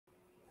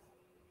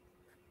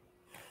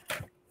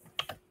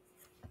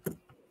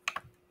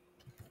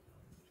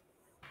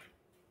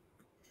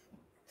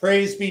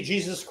Praise be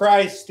Jesus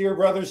Christ, dear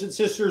brothers and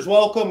sisters.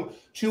 Welcome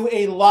to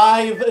a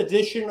live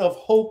edition of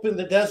Hope in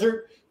the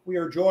Desert. We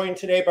are joined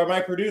today by my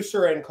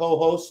producer and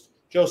co-host,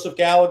 Joseph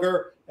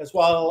Gallagher, as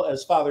well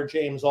as Father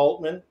James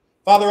Altman.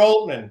 Father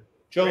Altman,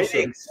 Joseph,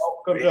 Greetings.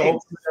 welcome to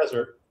Hope in the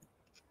Desert.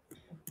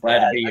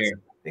 Glad to be here.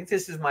 I think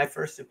this is my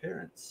first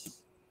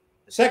appearance.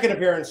 Second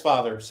appearance,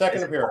 Father.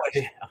 Second appearance.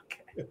 Okay.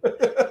 Well,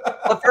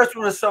 the first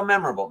one was so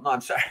memorable. No,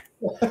 I'm sorry.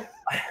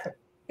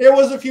 It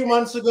was a few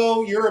months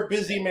ago. You're a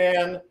busy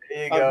man,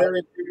 There you a go.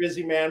 very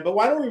busy man. But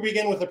why don't we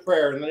begin with a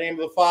prayer in the name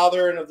of the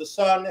Father and of the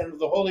Son and of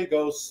the Holy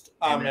Ghost.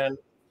 Amen.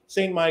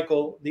 Saint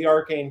Michael, the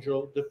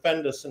Archangel,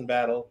 defend us in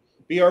battle.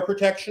 Be our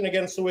protection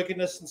against the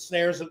wickedness and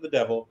snares of the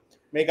devil.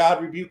 May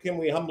God rebuke him,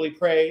 we humbly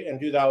pray. And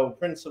do thou,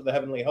 Prince of the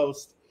heavenly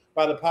host,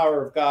 by the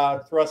power of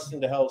God, thrust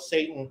into hell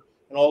Satan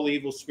and all the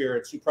evil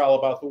spirits who prowl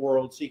about the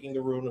world seeking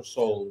the ruin of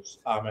souls.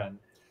 Amen.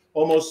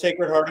 O most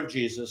sacred heart of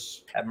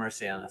Jesus, Have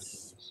mercy on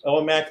us. O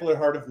Immaculate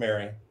Heart of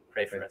Mary,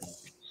 Pray for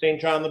us.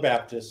 Saint John the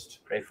Baptist,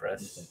 Pray for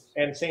us.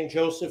 and Saint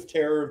Joseph,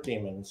 terror of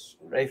demons.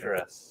 Pray for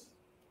us.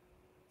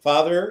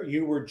 Father,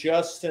 you were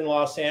just in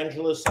Los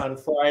Angeles on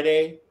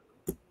Friday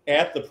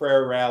at the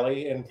prayer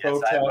rally in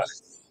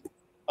protest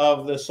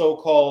of the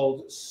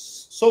so-called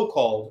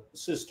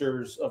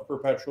Sisters of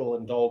Perpetual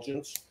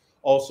Indulgence,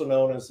 also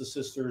known as the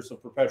Sisters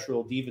of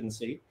Perpetual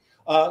Deviancy.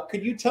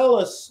 Could you tell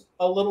us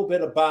a little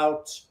bit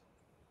about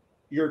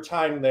your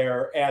time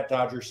there at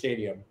Dodger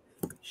Stadium?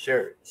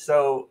 Sure.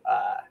 So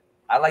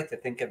I like to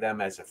think of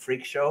them as a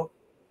freak show.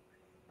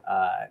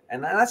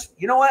 And that's,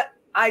 you know what?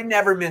 I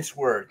never mince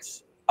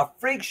words. A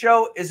freak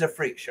show is a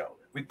freak show.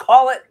 We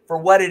call it for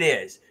what it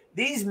is.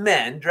 These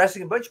men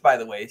dressing, which, by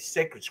the way,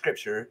 sacred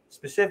scripture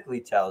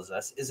specifically tells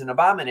us is an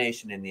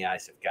abomination in the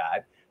eyes of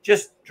God,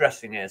 just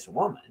dressing as a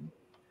woman.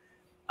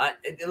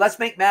 Let's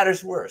make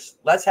matters worse.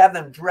 Let's have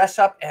them dress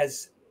up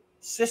as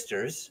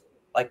sisters,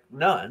 like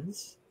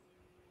nuns,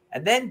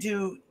 and then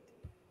do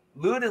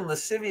lewd and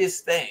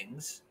lascivious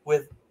things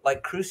with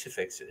like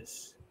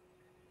crucifixes.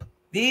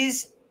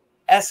 These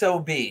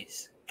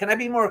SOBs, can I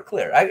be more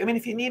clear? I mean,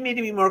 if you need me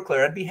to be more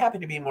clear, I'd be happy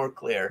to be more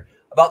clear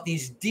about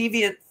these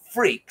deviant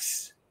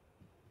freaks.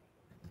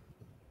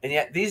 And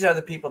yet these are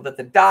the people that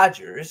the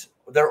Dodgers,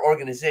 their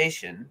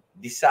organization,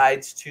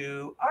 decides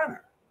to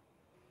honor.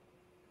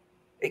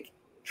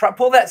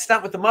 Pull that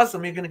stunt with the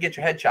Muslim, you're going to get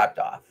your head chopped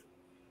off.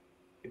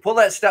 You pull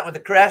that stunt with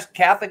the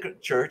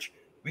Catholic Church,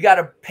 we got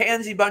a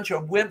pansy bunch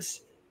of wimps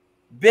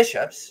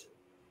bishops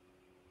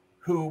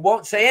who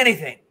won't say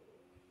anything.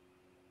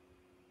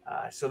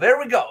 So there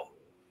we go.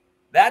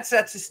 That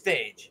sets the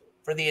stage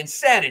for the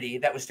insanity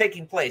that was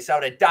taking place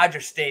out at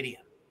Dodger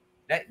Stadium.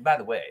 By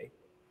the way,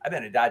 I've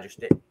been a Dodgers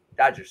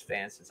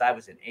fan since I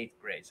was in 8th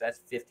grade, so that's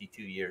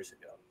 52 years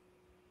ago.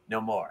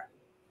 No more.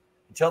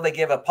 Until they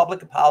give a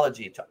public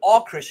apology to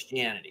all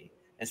Christianity,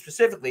 and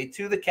specifically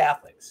to the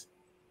Catholics.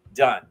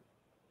 Done.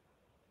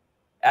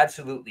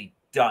 Absolutely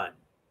done.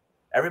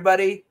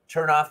 Everybody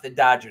turn off the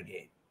Dodger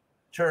game.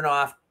 Turn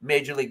off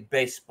Major League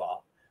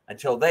Baseball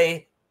until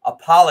they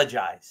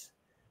apologize.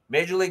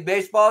 Major League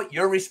Baseball,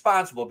 you're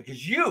responsible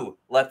because you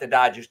let the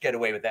Dodgers get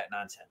away with that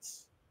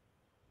nonsense.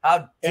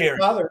 How dare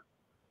you?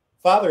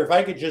 Father, if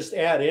I could just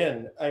add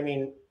in, I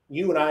mean,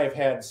 you and I have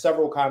had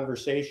several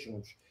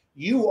conversations.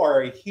 You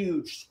are a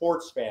huge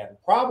sports fan.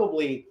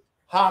 Probably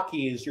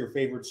hockey is your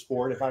favorite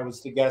sport, if I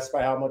was to guess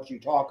by how much you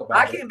talk about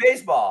hockey and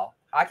baseball.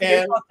 Hockey,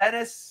 baseball,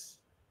 tennis.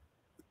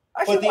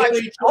 But the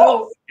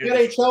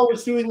NHL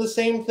was doing the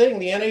same thing.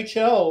 The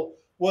NHL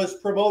was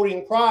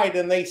promoting Pride,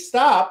 and they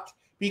stopped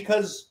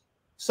because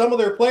some of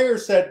their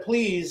players said,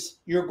 please,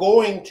 you're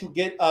going to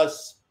get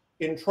us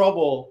in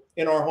trouble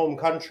in our home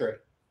country.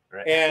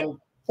 Right. And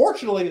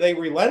fortunately, they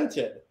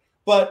relented.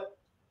 But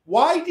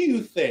why do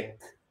you think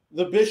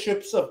the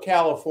bishops of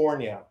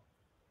California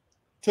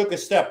took a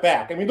step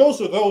back? I mean,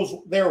 those are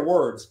their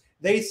words.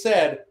 They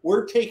said,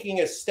 we're taking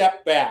a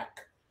step back.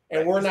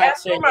 And we're not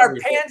saying are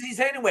pansies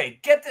anyway.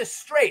 Get this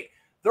straight.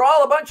 They're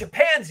all a bunch of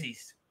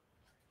pansies.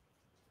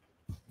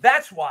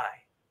 That's why.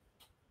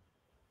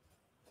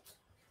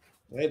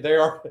 They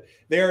are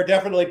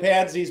definitely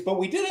pansies. But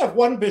we did have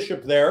one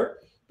bishop there,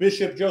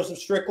 Bishop Joseph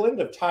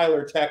Strickland of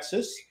Tyler,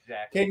 Texas.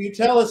 Exactly. Can you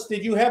tell us,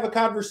 did you have a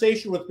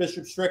conversation with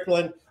Bishop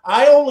Strickland?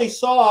 I only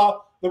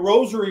saw the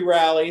rosary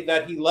rally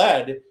that he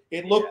led.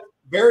 It looked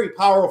very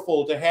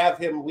powerful to have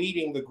him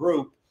leading the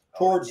group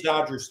towards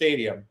Dodger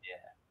Stadium. Yeah.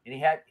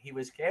 And he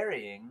was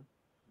carrying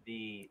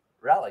the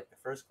relic, the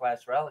first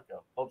class relic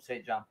of Pope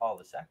St. John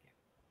Paul II,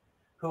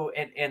 who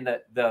in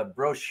the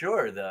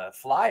brochure, the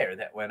flyer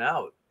that went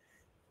out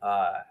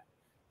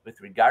with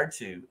regard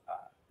to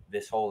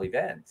this whole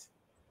event,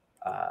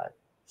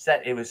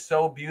 said it was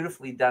so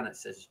beautifully done. It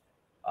says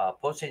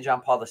Pope St.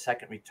 John Paul II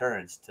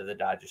returns to the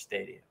Dodger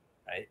Stadium,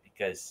 right?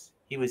 Because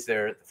he was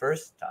there the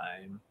first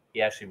time.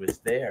 He actually was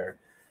there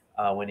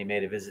when he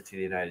made a visit to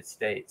the United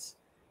States.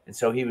 And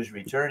so he was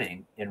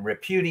returning in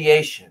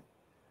repudiation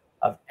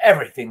of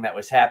everything that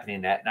was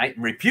happening that night,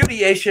 in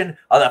repudiation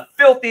of the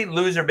filthy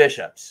loser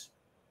bishops.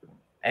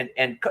 And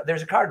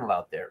there's a cardinal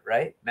out there,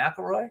 right?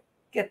 McElroy,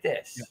 get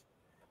this. Yeah.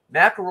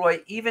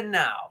 McElroy, even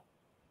now,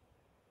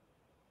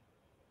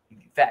 you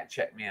can fact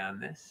check me on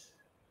this.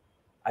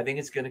 I think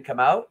it's going to come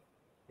out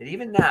that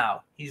even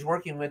now he's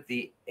working with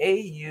the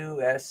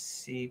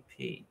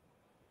AUSCP.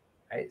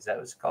 Right? Is that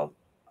what it's called?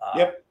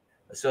 Yep.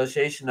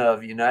 Association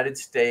of United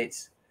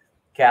States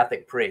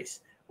Catholic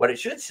Priests. What it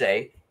should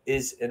say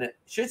is, and it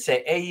should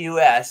say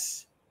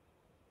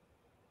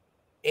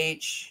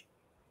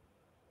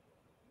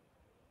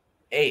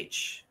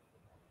AUSHH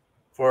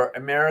for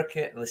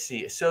American, let's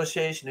see,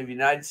 Association of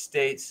United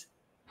States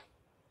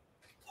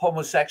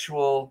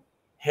Homosexual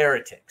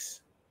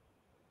Heretics.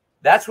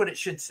 That's what it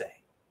should say.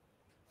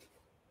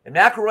 And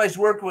McElroy's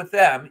working with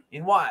them.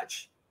 And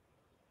watch,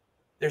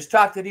 there's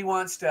talk that he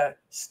wants to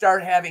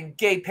start having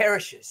gay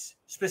parishes,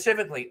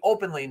 specifically,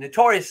 openly,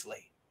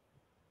 notoriously.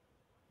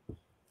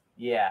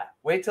 Yeah,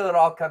 wait till it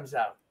all comes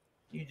out.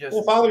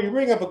 Well, Father, you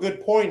bring up a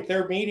good point.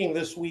 They're meeting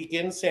this week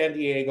in San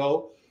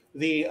Diego,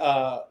 the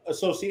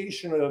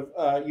Association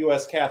of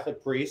U.S.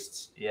 Catholic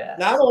Priests. Yeah.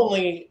 Not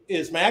only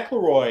is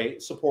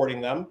McElroy supporting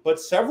them, but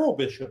several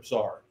bishops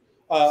are.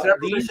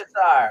 Bishops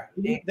are.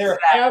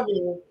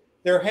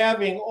 They're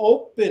having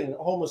open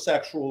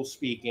homosexual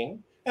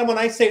speaking. And when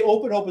I say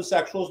open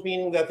homosexuals,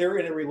 meaning that they're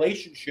in a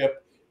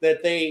relationship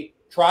that they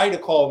try to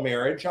call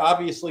marriage.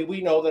 Obviously,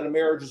 we know that a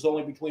marriage is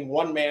only between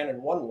one man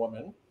and one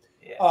woman.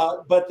 Yeah.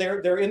 But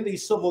they're in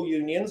these civil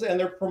unions and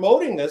they're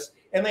promoting this,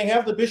 and they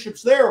have the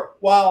bishops there.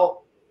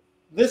 While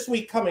this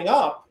week coming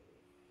up,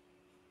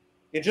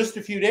 in just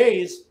a few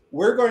days,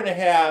 we're going to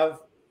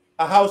have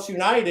a House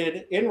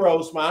United in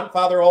Rosemont.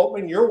 Father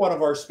Altman, you're one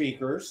of our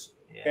speakers.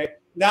 Yeah. Okay?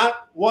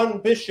 Not one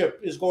bishop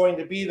is going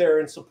to be there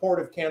in support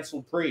of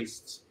canceled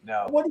priests.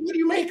 No. What do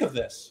you make of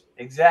this?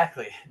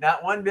 Exactly.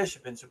 Not one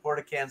bishop in support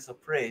of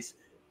canceled priests,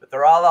 but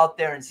they're all out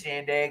there in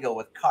San Diego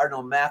with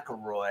Cardinal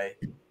McElroy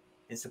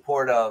in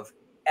support of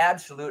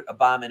absolute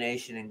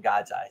abomination in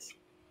God's eyes.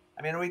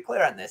 I mean, are we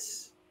clear on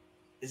this?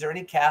 Is there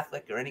any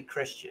Catholic or any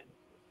Christian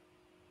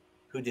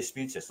who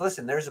disputes this?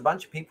 Listen, there's a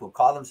bunch of people who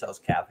call themselves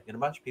Catholic and a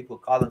bunch of people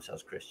who call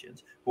themselves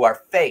Christians who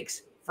are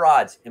fakes,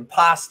 frauds,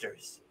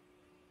 imposters,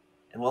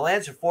 and will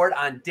answer for it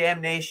on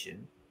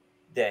damnation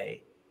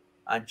day,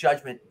 on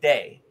judgment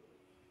day,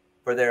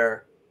 for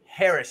their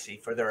heresy,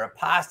 for their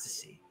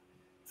apostasy,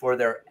 for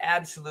their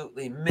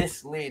absolutely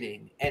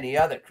misleading any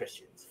other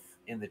Christians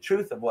in the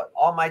truth of what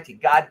Almighty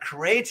God,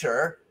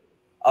 creator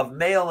of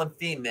male and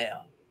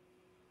female,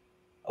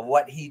 of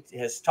what he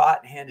has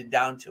taught and handed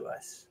down to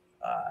us.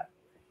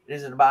 It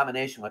is an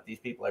abomination what these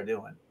people are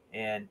doing.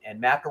 And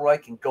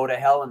McElroy can go to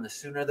hell, and the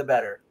sooner the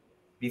better,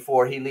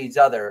 before he leads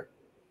other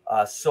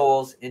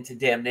souls into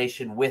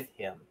damnation with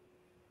him.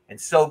 And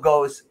so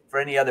goes for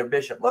any other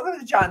bishop. Look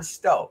at John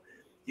Stowe.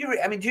 Do you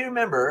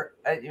remember,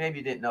 maybe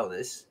you didn't know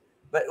this,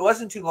 but it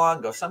wasn't too long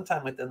ago,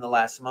 sometime within the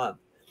last month,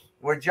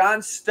 where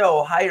John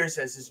Stowe hires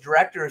as his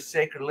director of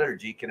sacred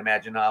liturgy. You can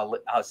imagine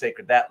how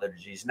sacred that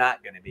liturgy is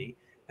not going to be.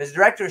 As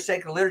director of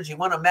sacred liturgy,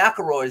 one of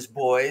McElroy's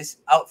boys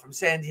out from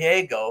San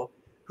Diego,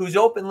 who's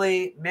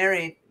openly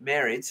married,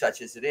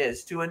 such as it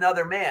is, to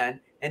another man,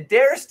 and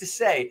dares to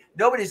say,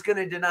 nobody's going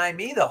to deny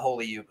me the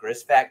Holy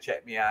Eucharist. Fact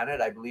check me on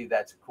it. I believe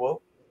that's a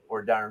quote,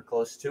 or darn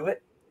close to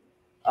it.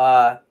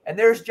 And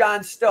there's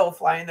John Stowe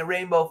flying the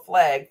rainbow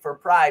flag for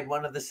pride,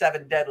 one of the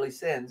 7 deadly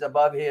sins,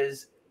 above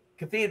his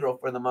cathedral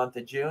for the month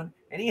of June.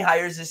 And he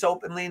hires this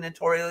openly,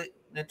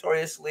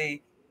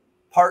 notoriously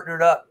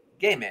partnered up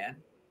gay man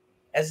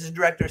as his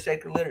director of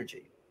sacred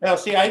liturgy. Now,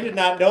 see, I did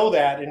not know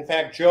that. In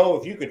fact, Joe,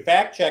 if you could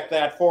fact check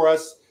that for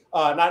us,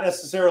 not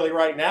necessarily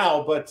right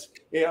now, but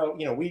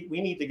we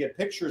need to get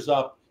pictures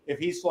up if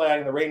he's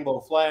flying the rainbow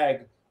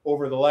flag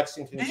over the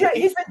Lexington. Yeah,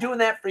 he's been doing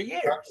that for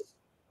years.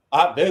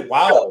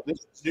 Wow,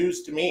 this is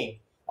news to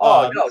me.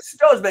 No,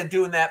 Stowe's been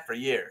doing that for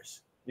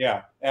years.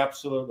 Yeah,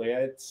 absolutely.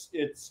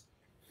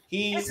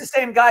 He's the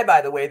same guy,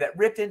 by the way, that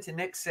ripped into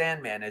Nick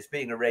Sandmann as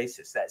being a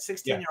racist. That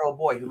 16-year-old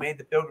boy who made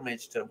the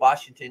pilgrimage to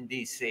Washington,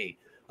 D.C.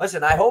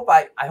 Listen, I hope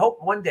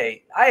one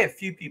day, I have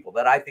few people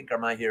that I think are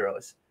my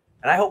heroes,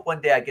 and I hope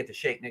one day I get to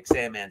shake Nick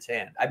Sandmann's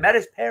hand. I met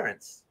his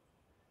parents,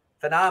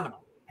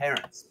 phenomenal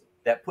parents,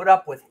 that put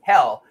up with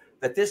hell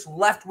that this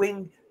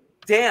left-wing,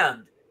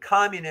 damned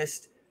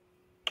communist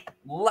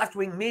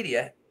left-wing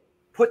media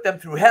put them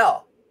through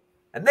hell,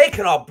 and they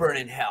can all burn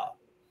in hell.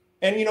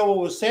 And what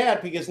was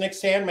sad, because Nick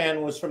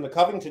Sandmann was from the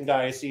Covington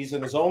diocese,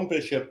 and his own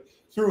bishop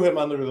threw him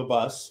under the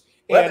bus.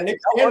 And Nick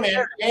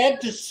Sandmann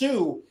had to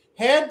sue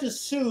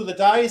the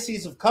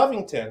Diocese of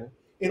Covington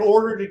in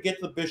order to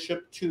get the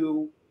bishop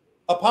to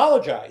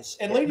apologize.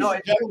 And ladies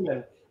and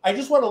gentlemen, I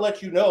just want to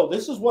let you know,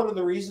 this is one of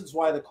the reasons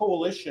why the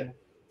coalition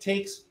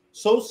takes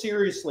so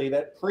seriously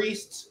that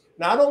priests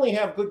not only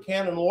have good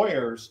canon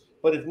lawyers,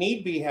 but if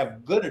need be,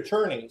 have good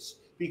attorneys.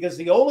 Because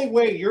the only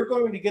way you're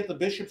going to get the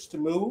bishops to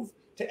move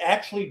to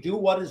actually do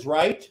what is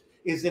right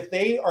is if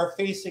they are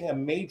facing a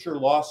major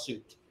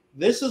lawsuit.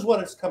 This is what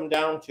it's come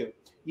down to.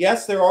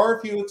 Yes, there are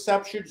a few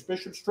exceptions,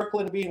 Bishop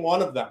Strickland being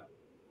one of them,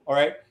 all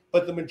right?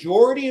 But the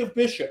majority of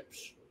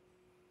bishops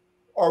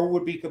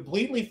would be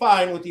completely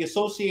fine with the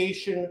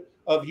Association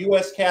of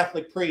U.S.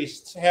 Catholic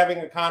Priests having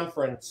a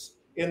conference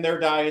in their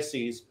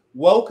diocese,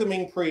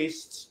 welcoming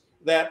priests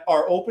that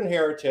are open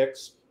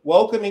heretics,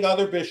 welcoming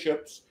other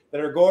bishops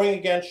that are going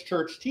against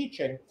church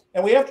teaching.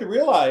 And we have to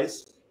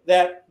realize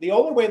that the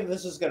only way that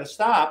this is going to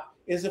stop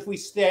is if we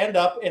stand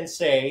up and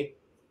say,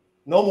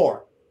 no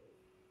more.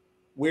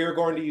 We're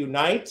going to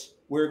unite.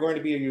 We're going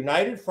to be a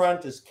united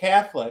front as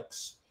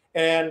Catholics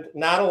and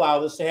not allow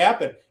this to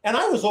happen. And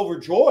I was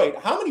overjoyed.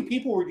 How many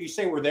people would you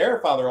say were there,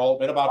 Father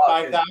Altman? About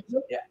 5,000?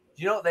 Yeah.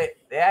 You know,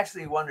 they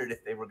actually wondered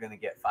if they were going to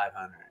get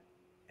 500.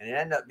 And it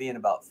ended up being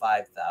about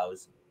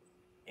 5,000.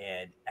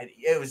 And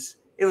it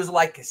was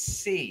like a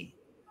sea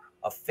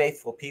of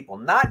faithful people,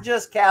 not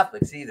just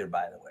Catholics either,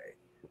 by the way.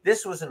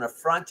 This was an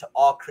affront to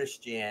all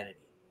Christianity.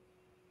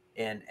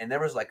 And there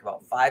was like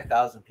about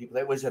 5,000 people.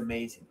 It was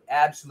amazing,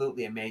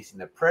 absolutely amazing.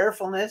 The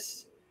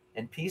prayerfulness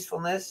and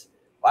peacefulness.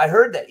 I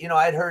heard that,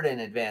 I'd heard in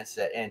advance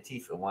that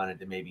Antifa wanted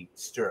to maybe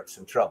stir up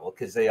some trouble,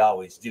 because they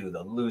always do,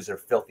 the loser,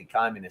 filthy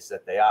communists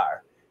that they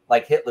are,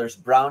 like Hitler's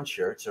brown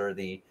shirts or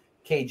the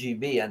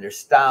KGB under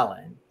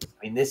Stalin. I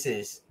mean,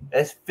 this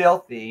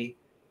filthy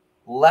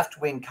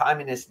left-wing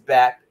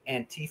communist-backed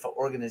Antifa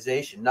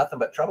organization, nothing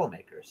but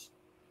troublemakers.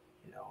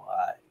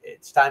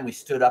 It's time we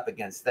stood up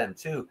against them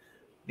too.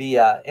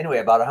 Anyway,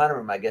 about 100 of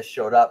them, I guess,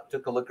 showed up,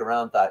 took a look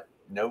around, thought,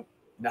 nope,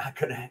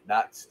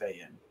 not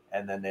stay in,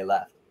 and then they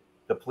left.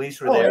 The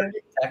police were there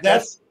to protect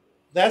us.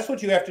 That's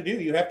what you have to do.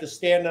 You have to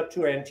stand up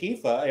to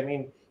Antifa. I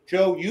mean,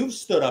 Joe, you've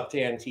stood up to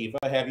Antifa,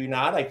 have you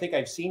not? I think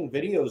I've seen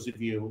videos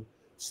of you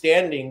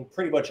standing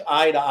pretty much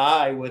eye to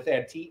eye with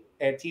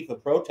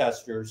Antifa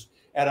protesters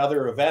at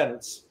other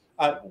events.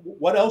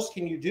 What else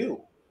can you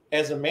do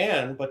as a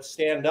man but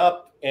stand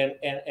up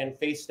and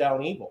face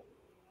down evil?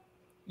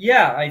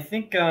 Yeah, I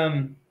think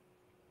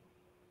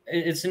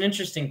it's an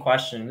interesting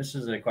question. This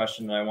is a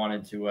question that I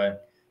wanted to,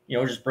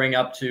 just bring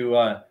up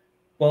to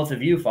both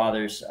of you,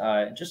 fathers,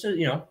 just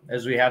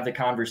as we have the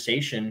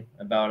conversation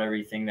about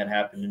everything that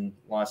happened in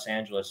Los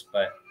Angeles.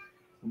 But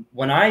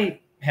when I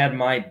had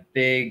my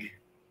big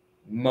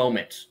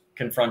moment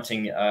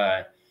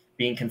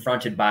being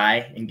confronted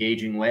by,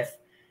 engaging with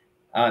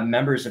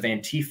members of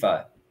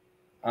Antifa,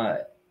 I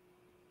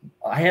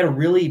had a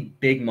really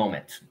big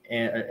moment,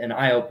 an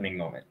eye-opening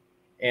moment.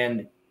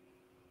 And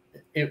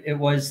it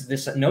was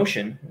this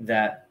notion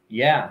that,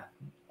 the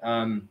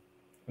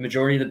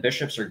majority of the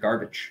bishops are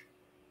garbage,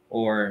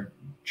 or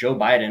Joe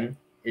Biden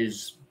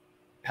is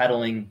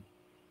peddling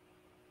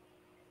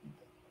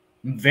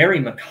very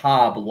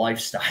macabre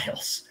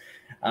lifestyles.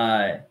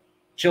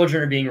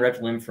 Children are being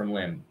ripped limb from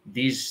limb.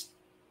 These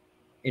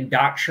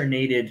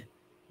indoctrinated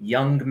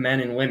young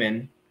men and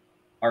women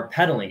are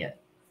peddling it.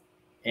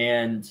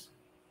 And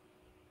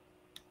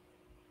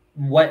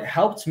what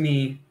helped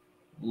me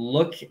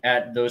look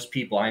at those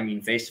people, I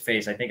mean, face to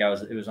face, I think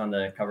it was on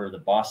the cover of the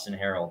Boston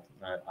Herald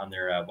on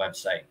their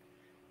website,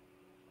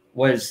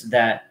 was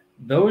that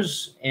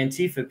those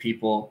Antifa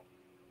people,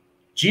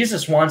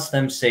 Jesus wants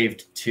them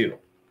saved too.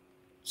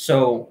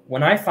 So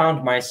when I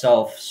found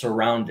myself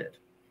surrounded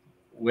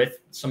with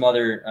some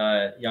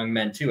other young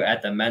men too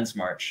at the men's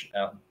march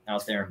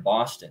out there in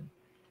Boston,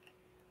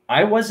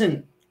 I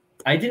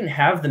didn't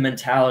have the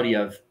mentality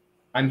of,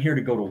 I'm here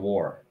to go to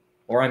war,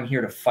 or I'm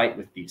here to fight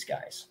with these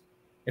guys.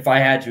 If I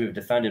had to have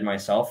defended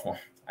myself, well,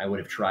 I would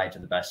have tried to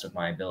the best of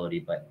my ability.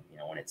 But,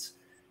 when it's,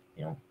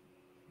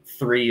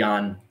 3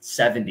 on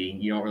 70,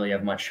 you don't really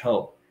have much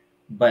hope.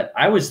 But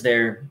I was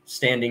there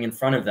standing in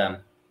front of them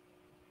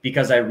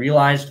because I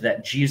realized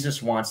that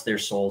Jesus wants their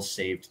souls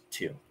saved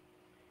too.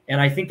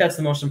 And I think that's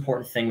the most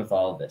important thing with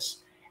all of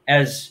this.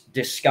 As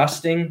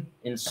disgusting,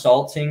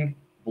 insulting,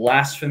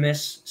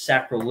 blasphemous,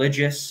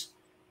 sacrilegious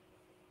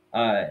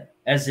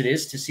as it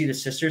is to see the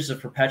Sisters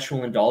of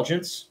Perpetual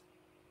Indulgence,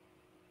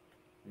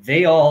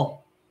 they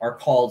all are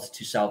called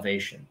to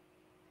salvation.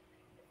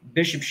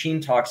 Bishop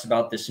Sheen talks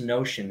about this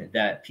notion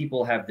that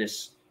people have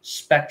this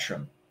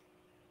spectrum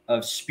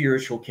of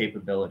spiritual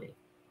capability.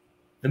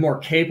 The more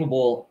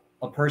capable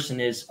a person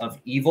is of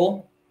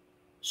evil,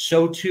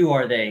 so too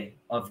are they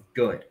of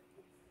good.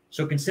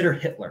 So consider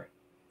Hitler.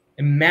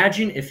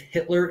 Imagine if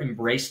Hitler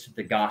embraced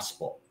the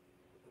gospel.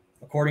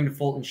 According to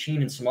Fulton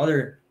Sheen and some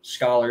other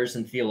scholars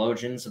and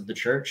theologians of the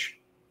church,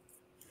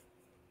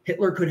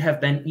 Hitler could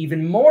have been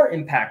even more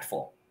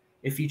impactful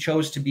if he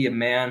chose to be a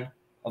man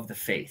of the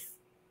faith.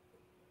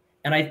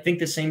 And I think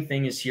the same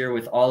thing is here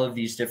with all of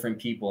these different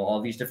people,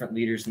 all these different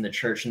leaders in the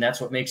church. And that's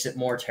what makes it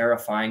more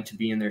terrifying to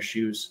be in their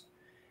shoes.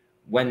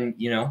 When,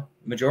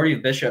 majority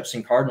of bishops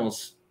and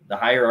cardinals, the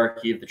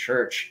hierarchy of the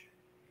church,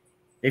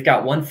 they've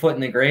got one foot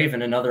in the grave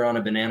and another on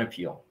a banana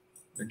peel.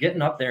 They're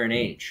getting up there in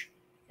age.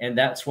 And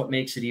that's what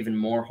makes it even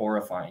more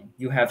horrifying.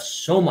 You have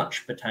so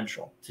much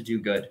potential to do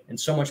good and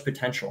so much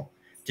potential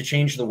to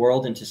change the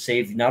world and to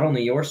save not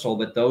only your soul,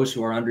 but those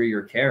who are under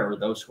your care or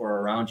those who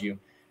are around you,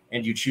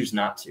 and you choose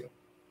not to.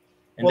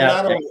 And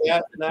well,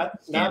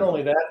 not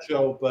only that,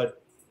 Joe,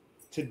 but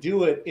to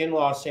do it in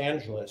Los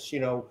Angeles.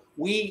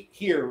 We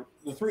here,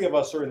 the three of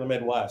us are in the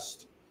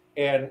Midwest,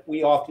 and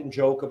we often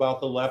joke about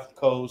the left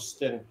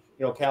coast and,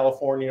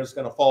 California is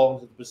going to fall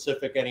into the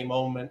Pacific any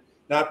moment,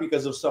 not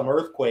because of some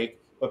earthquake,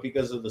 but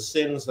because of the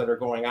sins that are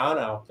going on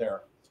out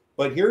there.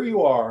 But here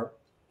you are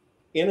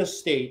in a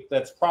state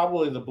that's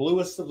probably the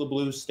bluest of the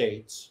blue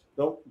states.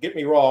 Don't get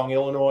me wrong,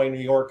 Illinois, New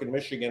York, and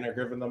Michigan are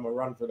giving them a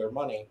run for their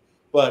money.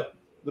 But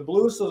the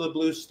bluest of the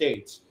blue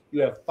states,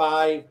 you have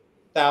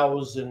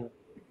 5,000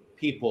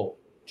 people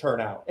turn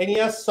out. And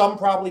yes, some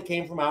probably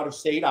came from out of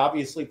state.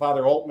 Obviously,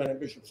 Father Altman and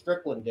Bishop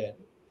Strickland did.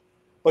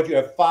 But you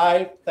have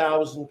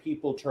 5,000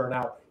 people turn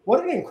out.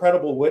 What an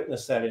incredible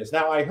witness that is.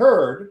 Now, I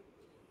heard,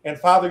 and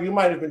Father, you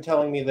might have been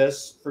telling me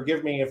this.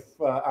 Forgive me if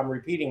I'm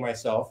repeating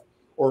myself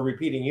or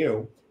repeating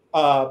you.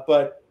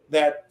 But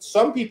that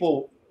some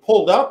people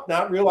pulled up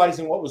not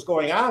realizing what was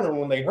going on. And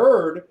when they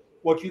heard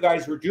what you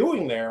guys were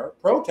doing there,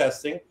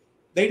 protesting,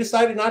 they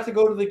decided not to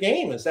go to the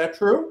game. Is that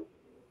true?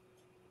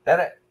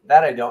 That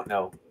I don't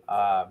know.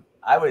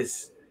 I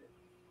was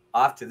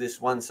off to this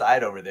one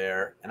side over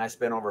there, and I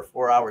spent over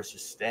 4 hours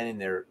just standing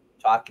there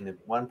talking to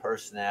one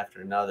person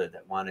after another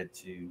that wanted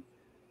to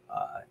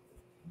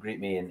greet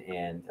me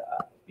and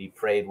be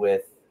prayed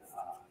with,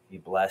 be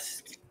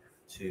blessed,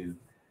 to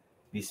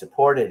be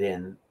supported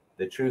in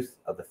the truth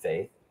of the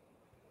faith.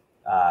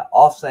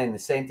 All saying the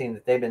same thing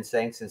that they've been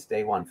saying since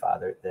day one,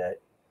 Father, that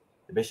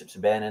the bishops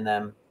abandoned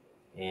them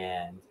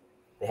and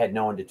they had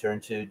no one to turn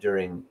to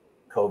during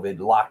COVID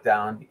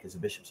lockdown because the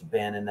bishops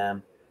abandoned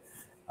them.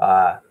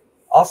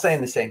 All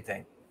saying the same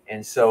thing.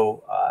 And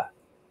so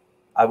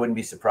I wouldn't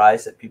be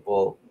surprised that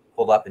people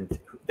pulled up and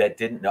that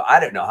didn't know. I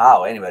don't know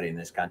how anybody in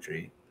this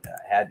country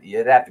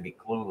you'd have to be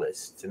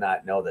clueless to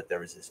not know that there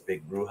was this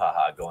big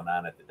brouhaha going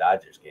on at the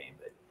Dodgers game.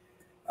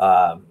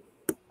 But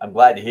I'm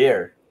glad to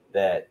hear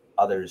that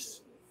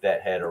others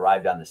that had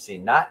arrived on the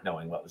scene not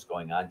knowing what was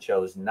going on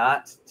chose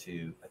not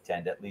to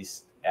attend, at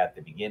least at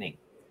the beginning.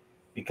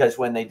 Because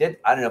when they did,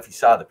 I don't know if you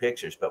saw the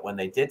pictures, but when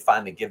they did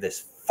finally give this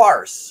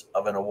farce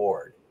of an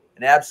award,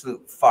 an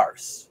absolute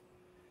farce,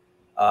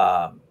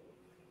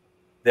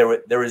 there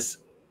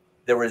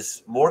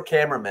was more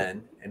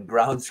cameramen and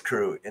grounds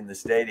crew in the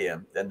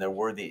stadium than there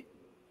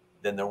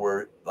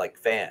were like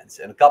fans,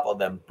 and a couple of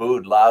them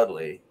booed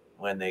loudly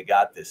when they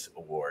got this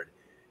award.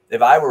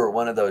 If I were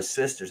one of those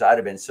sisters, I'd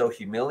have been so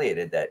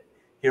humiliated that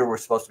here we're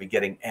supposed to be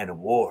getting an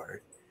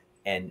award,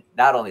 and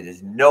not only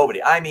does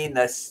nobody, I mean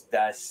the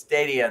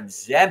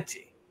stadium's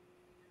empty,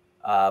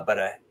 but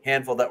a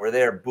handful that were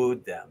there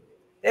booed them.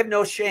 They have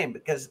no shame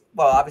because,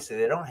 well, obviously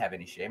they don't have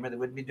any shame or they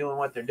wouldn't be doing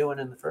what they're doing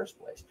in the first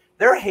place.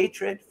 Their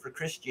hatred for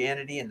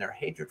Christianity and their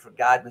hatred for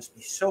God must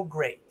be so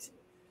great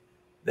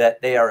that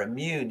they are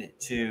immune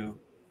to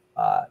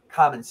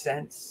common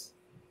sense.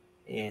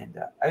 And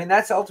I mean,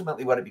 that's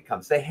ultimately what it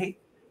becomes. They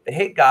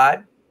hate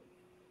God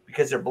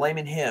because they're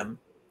blaming him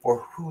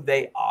for who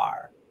they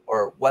are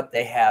or what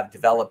they have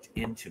developed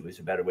into is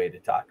a better way to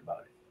talk about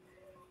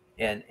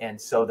it. And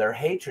so their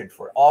hatred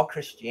for all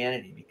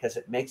Christianity, because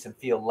it makes them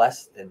feel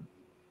less than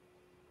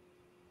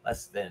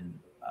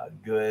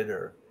good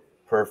or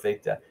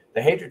perfect.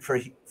 The hatred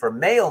for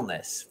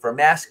maleness, for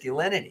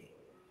masculinity,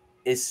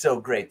 is so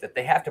great that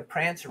they have to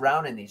prance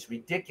around in these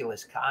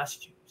ridiculous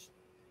costumes.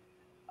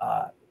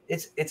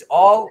 It's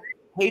all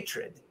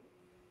hatred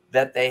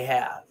that they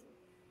have,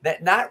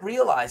 that not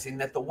realizing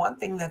that the one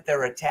thing that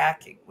they're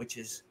attacking, which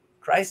is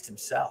Christ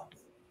himself,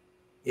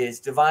 is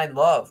divine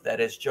love that,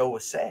 as Joe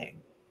was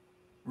saying,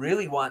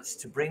 really wants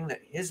to bring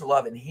his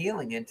love and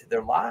healing into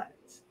their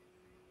lives.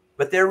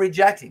 But they're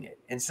rejecting it.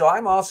 And so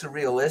I'm also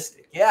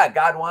realistic. Yeah,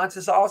 God wants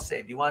us all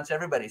saved. He wants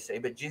everybody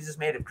saved. But Jesus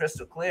made it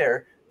crystal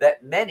clear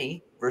that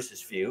many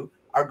versus few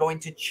are going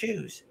to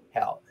choose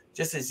hell,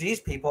 just as these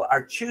people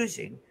are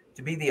choosing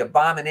to be the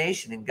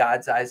abomination in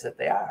God's eyes that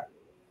they are.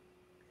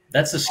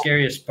 That's the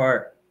scariest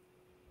part.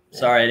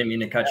 Sorry, I didn't mean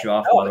to cut you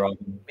off. No, I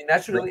mean,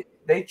 that's really,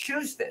 they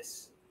choose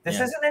this. This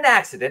isn't an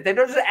accident. They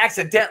don't just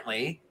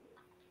accidentally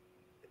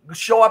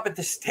show up at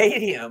the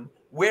stadium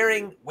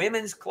wearing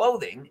women's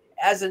clothing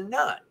as a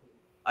nun.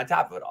 On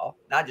top of it all,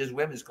 not just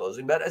women's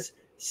clothing, but as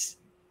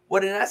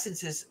what in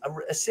essence is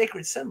a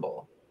sacred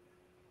symbol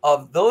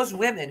of those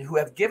women who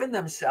have given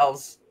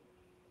themselves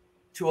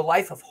to a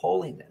life of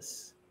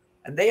holiness.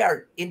 And they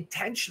are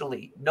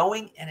intentionally,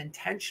 knowing and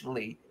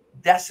intentionally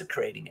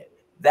desecrating it.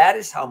 That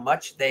is how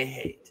much they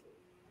hate.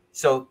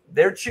 So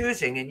they're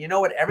choosing, and you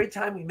know what? Every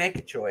time we make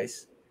a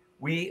choice,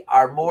 we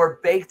are more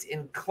baked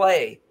in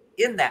clay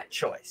in that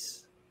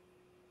choice.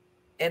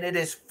 And it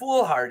is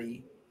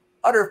foolhardy,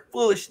 utter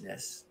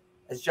foolishness.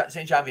 As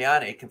St. John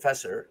Vianney,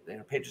 confessor,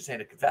 patron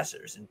saint of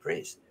confessors and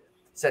priests,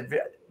 said,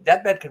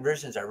 deathbed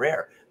conversions are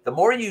rare. The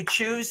more you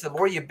choose, the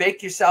more you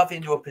bake yourself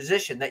into a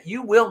position that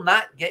you will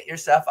not get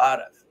yourself out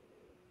of.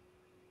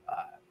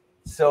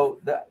 So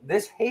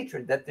this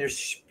hatred that they're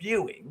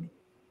spewing,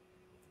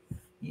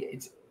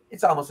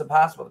 it's almost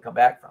impossible to come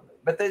back from it.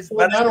 But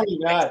not only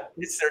that,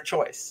 it's their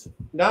choice.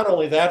 Not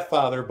only that,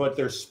 Father, but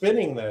they're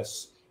spinning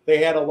this. They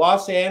had a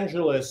Los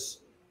Angeles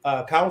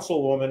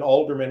councilwoman,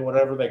 alderman,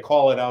 whatever they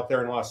call it out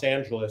there in Los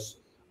Angeles,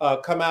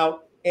 come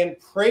out and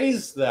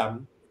praise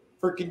them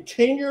for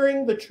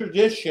continuing the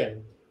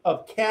tradition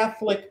of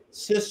Catholic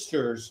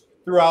sisters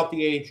throughout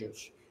the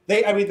ages.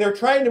 They're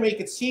trying to make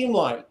it seem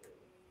like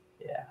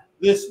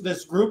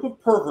this group of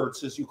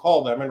perverts, as you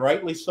call them, and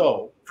rightly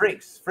so.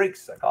 Freaks,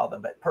 I call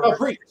them, but perverts.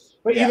 Freaks.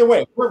 But either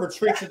way, perverts,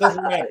 freaks, it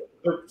doesn't matter.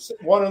 They're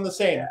one and the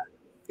same. Yeah.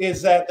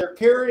 Is that they're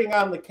carrying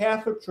on the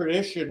Catholic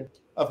tradition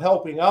of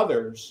helping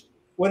others,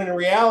 when in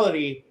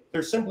reality,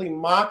 they're simply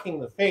mocking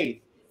the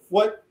faith.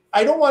 What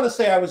I don't want to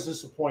say I was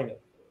disappointed,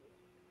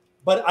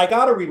 but I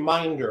got a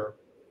reminder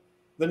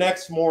the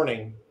next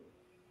morning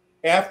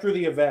after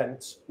the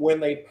event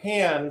when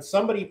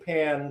somebody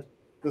panned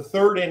the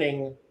third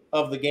inning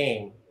of the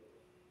game,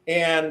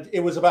 and it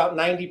was about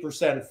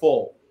 90%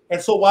 full.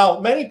 And so while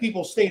many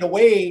people stayed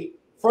away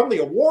from the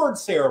award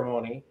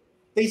ceremony,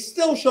 they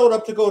still showed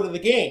up to go to the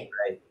game.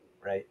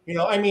 Right. You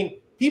know, I mean,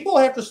 people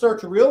have to start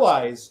to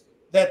realize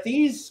that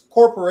these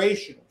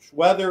corporations,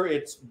 whether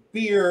it's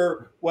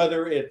beer,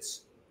 whether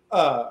it's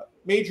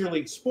Major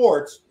League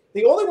Sports,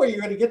 the only way you're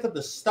going to get them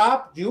to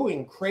stop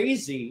doing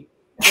crazy,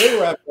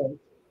 irreverent,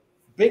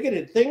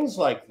 bigoted things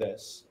like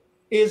this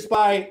is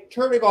by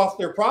turning off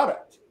their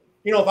product.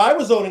 You know, if I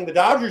was owning the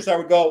Dodgers, I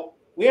would go,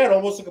 we had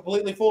almost a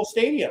completely full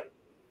stadium.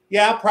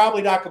 Yeah,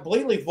 probably not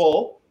completely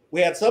full.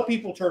 We had some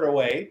people turn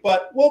away,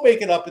 but we'll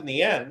make it up in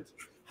the end.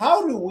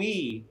 How do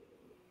we,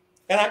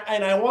 and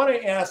I want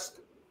to ask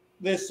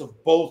this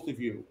of both of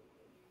you,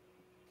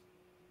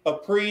 a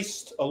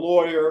priest, a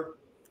lawyer,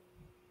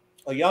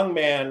 a young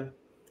man,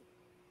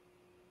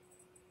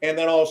 and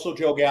then also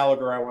Joe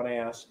Gallagher, I want to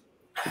ask.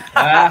 Hey,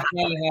 that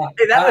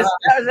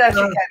was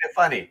actually kind of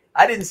funny.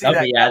 I didn't see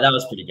that. Yeah, that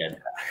was pretty good.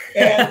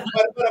 And,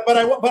 but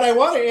I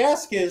want to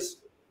ask is,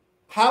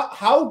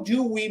 how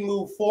do we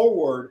move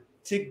forward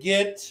to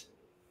get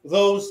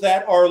those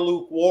that are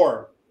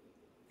lukewarm?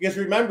 Because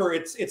remember,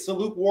 it's the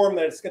lukewarm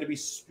that it's going to be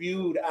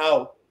spewed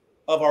out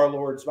of our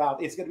Lord's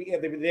mouth. It's going to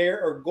be,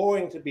 there are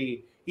going to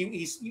be,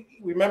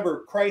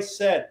 remember, Christ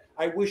said,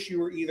 I wish you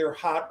were either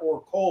hot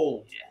or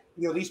cold. Yeah.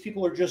 You know, these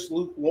people are just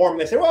lukewarm.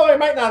 They say, well, I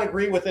might not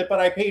agree with it,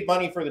 but I paid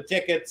money for the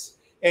tickets,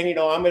 and, you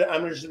know, I'm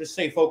just going to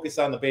stay focused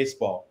on the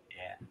baseball.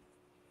 Yeah.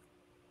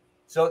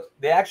 So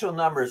the actual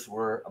numbers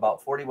were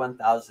about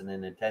 41,000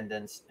 in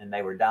attendance, and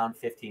they were down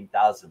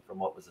 15,000 from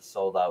what was a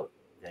sold-out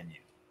venue.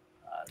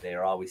 They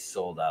are always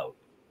sold out.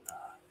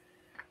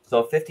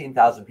 So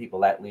 15,000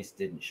 people at least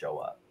didn't show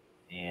up.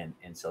 And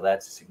so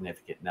that's a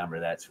significant number.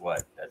 That's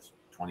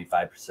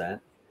 25%.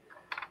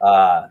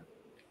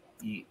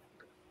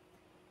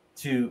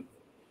 To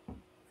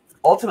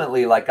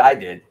ultimately, like I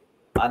did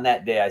on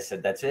that day, I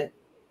said, that's it.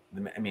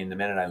 I mean, the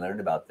minute I learned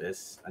about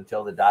this,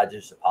 until the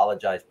Dodgers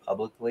apologized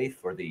publicly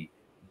for the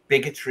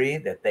bigotry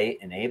that they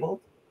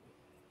enabled,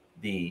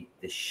 the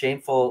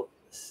shameful,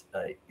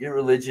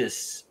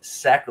 irreligious,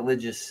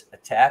 sacrilegious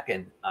attack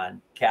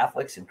on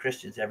Catholics and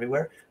Christians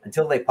everywhere,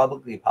 until they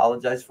publicly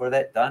apologized for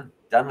that, done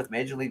with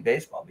Major League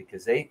Baseball,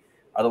 because they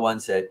are the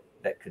ones that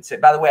could say.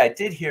 By the way, I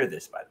did hear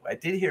this. By the way, I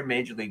did hear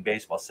Major League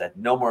Baseball said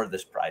no more of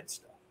this pride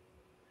stuff.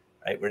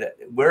 Right?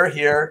 We're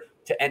here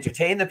to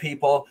entertain the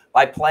people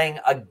by playing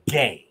a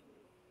game.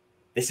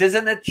 This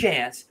isn't a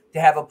chance to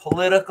have a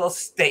political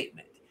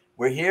statement.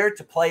 We're here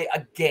to play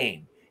a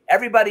game.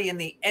 Everybody in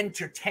the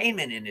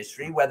entertainment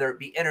industry, whether it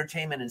be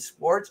entertainment in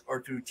sports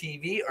or through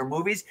TV or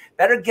movies,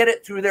 better get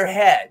it through their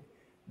head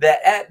that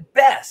at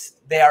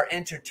best they are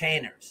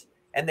entertainers,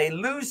 and they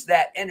lose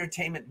that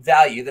entertainment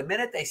value the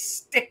minute they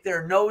stick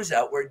their nose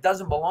out where it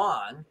doesn't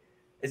belong,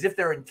 as if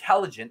they're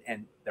intelligent,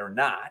 and they're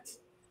not,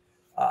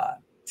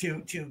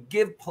 to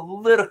give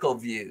political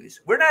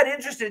views. We're not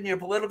interested in your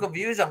political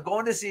views. I'm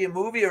going to see a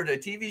movie or a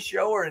TV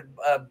show or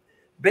a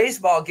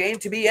baseball game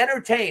to be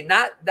entertained,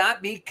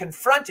 not be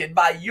confronted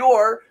by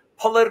your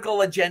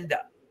political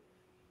agenda.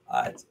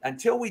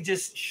 Until we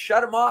just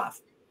shut them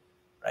off,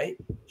 right?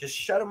 Just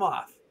shut them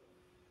off.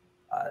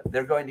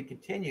 They're going to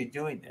continue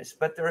doing this,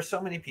 but there are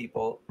so many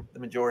people, the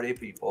majority of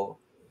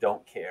people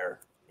don't care.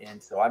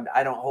 And so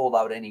I don't hold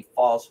out any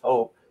false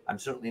hope. I'm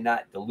certainly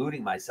not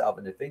deluding myself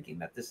into thinking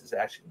that this is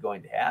actually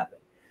going to happen.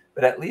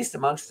 But at least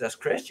amongst us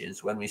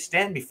Christians, when we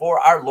stand before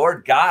our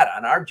Lord God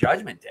on our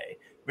judgment day,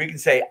 we can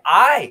say,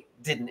 I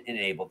didn't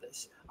enable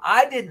this.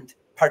 I didn't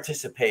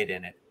participate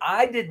in it.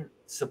 I didn't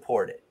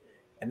support it.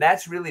 And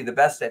that's really the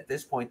best at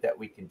this point that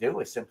we can do,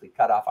 is simply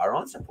cut off our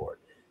own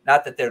support.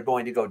 Not that they're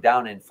going to go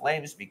down in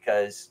flames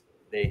because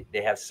they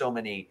have so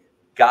many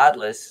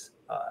godless,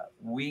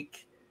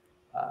 weak,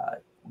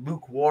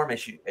 lukewarm,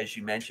 as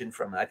you mentioned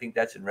from, I think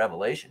that's in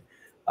Revelation,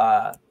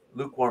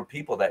 lukewarm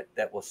people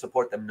that will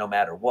support them no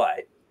matter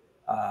what.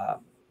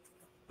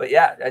 But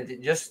yeah,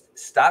 just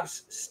stop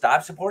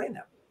supporting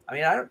them. I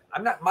mean,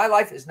 my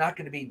life is not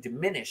going to be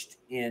diminished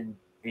in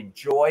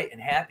joy and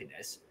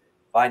happiness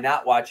by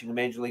not watching a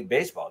Major League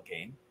Baseball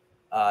game,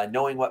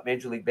 knowing what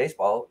Major League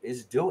Baseball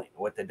is doing,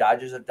 what the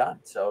Dodgers have done.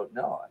 So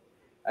no,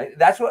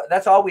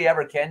 that's all we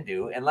ever can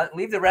do, and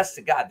leave the rest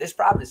to God. This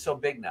problem is so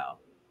big now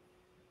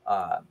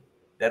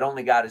that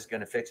only God is going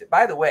to fix it.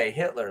 By the way,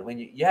 Hitler, when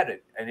you had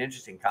an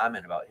interesting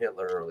comment about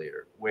Hitler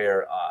earlier,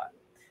 where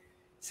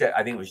said,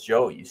 I think it was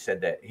Joe, you said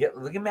that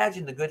Hitler,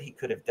 imagine the good he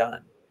could have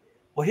done.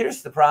 Well,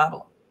 here's the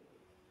problem.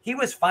 He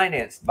was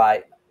financed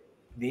by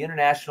the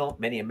international,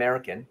 many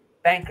American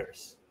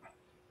bankers,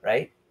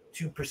 right?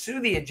 to pursue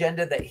the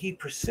agenda that he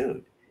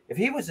pursued. If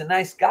he was a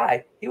nice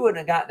guy, he wouldn't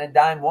have gotten a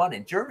dime one.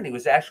 And Germany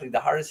was actually the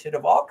hardest hit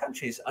of all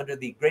countries under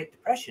the Great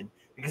Depression,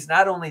 because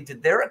not only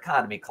did their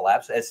economy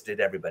collapse, as did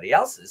everybody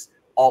else's,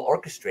 all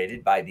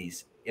orchestrated by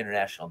these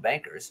international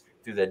bankers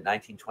through the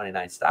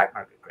 1929 stock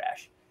market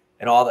crash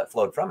and all that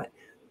flowed from it.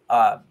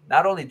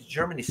 Not only did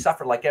Germany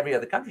suffer like every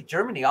other country,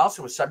 Germany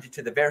also was subject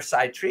to the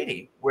Versailles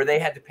Treaty, where they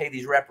had to pay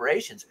these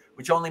reparations,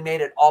 which only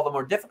made it all the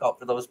more difficult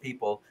for those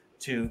people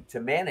to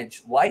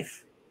manage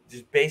life,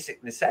 just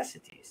basic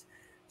necessities.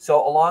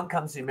 So along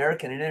comes the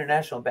American and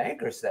international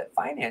bankers that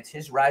finance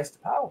his rise to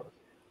power.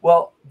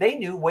 Well, they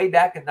knew way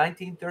back in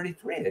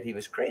 1933 that he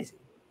was crazy,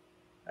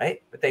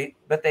 right?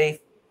 But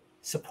they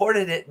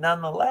supported it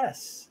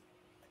nonetheless.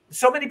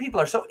 So many people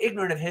are so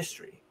ignorant of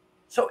history,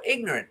 so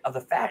ignorant of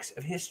the facts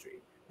of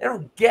history. They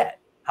don't get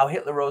how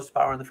Hitler rose to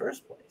power in the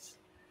first place.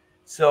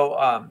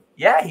 So,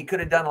 yeah, he could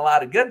have done a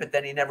lot of good, but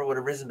then he never would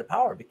have risen to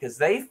power, because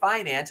they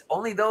finance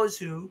only those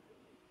who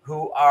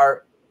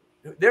are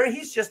there.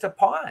 He's just a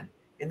pawn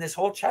in this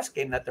whole chess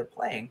game that they're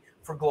playing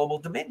for global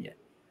dominion.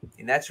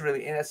 And that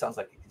sounds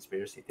like a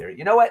conspiracy theory.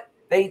 You know what?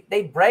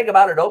 They brag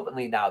about it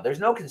openly now. There's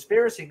no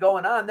conspiracy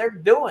going on. They're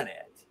doing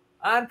it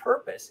on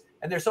purpose.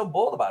 And they're so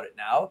bold about it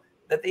now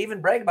that they even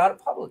brag about it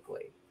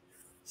publicly.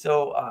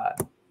 So,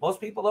 most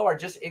people, though, are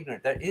just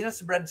ignorant. It's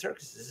the bread and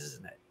circuses,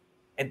 isn't it?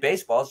 And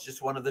baseball is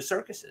just one of the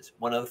circuses,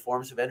 one of the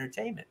forms of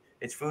entertainment.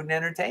 It's food and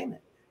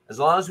entertainment. As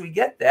long as we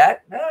get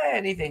that,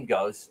 anything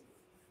goes.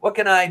 What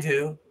can I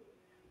do?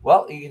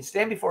 Well, you can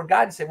stand before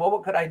God and say, well,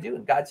 what could I do?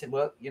 And God said,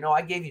 well,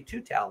 I gave you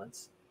 2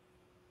 talents.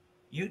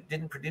 You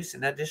didn't produce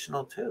an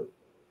additional 2.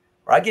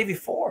 Or I gave you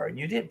 4 and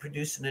you didn't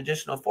produce an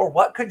additional 4.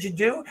 What could you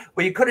do?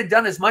 Well, you could have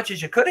done as much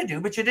as you could have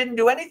done, but you didn't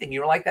do anything.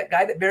 You were like that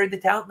guy that buried the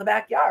talent in the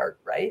backyard,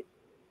 right?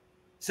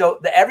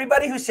 So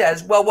everybody who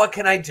says, well, what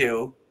can I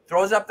do?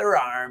 Throws up their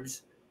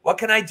arms. What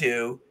can I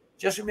do?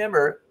 Just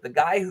remember, the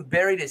guy who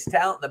buried his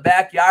talent in the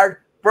backyard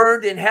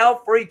burned in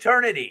hell for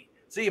eternity.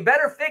 So you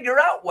better figure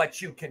out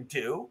what you can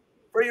do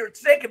for your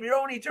sake of your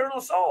own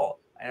eternal soul.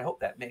 And I hope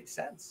that makes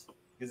sense,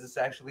 because it's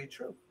actually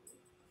true.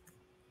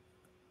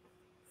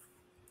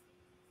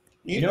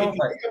 You bring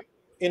up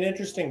an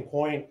interesting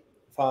point,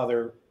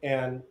 Father.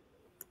 And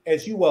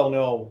as you well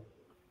know,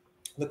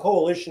 the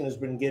coalition has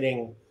been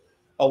getting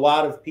a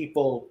lot of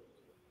people,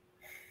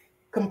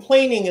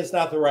 complaining is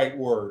not the right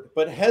word,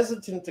 but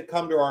hesitant to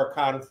come to our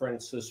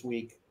conference this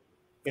week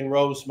in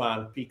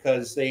Rosemont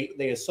because they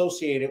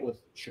associate it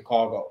with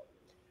Chicago.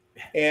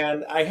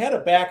 And I had a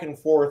back and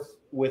forth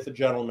with a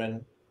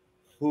gentleman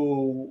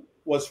who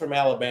was from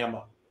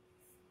Alabama.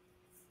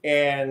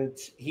 And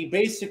he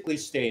basically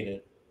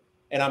stated,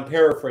 and I'm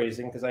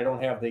paraphrasing because I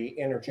don't have the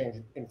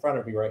interchange in front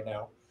of me right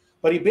now,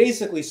 but he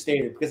basically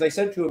stated, because I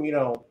said to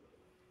him,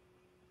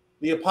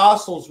 the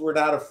apostles were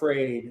not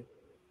afraid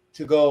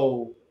to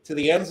go to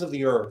the ends of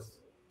the earth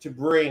to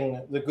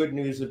bring the good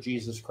news of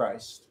Jesus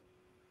Christ.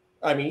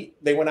 I mean,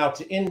 they went out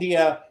to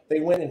India, they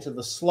went into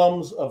the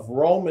slums of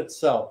Rome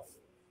itself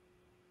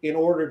in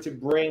order to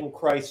bring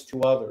Christ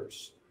to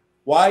others.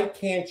 Why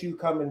can't you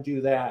come and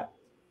do that?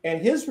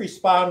 And his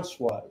response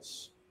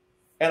was,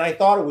 and I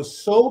thought it was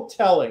so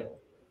telling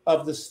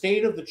of the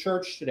state of the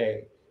church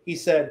today, he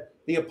said,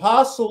 the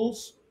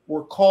apostles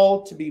were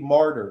called to be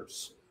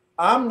martyrs.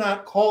 I'm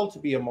not called to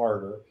be a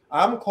martyr.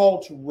 I'm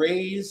called to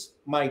raise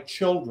my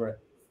children.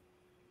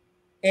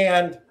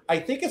 And I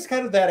think it's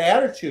kind of that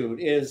attitude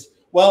is,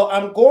 well,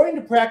 I'm going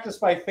to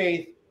practice my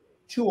faith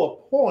to a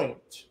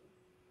point,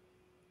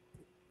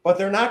 but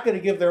they're not going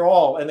to give their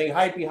all. And they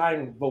hide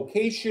behind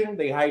vocation.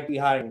 They hide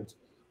behind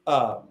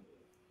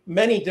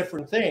many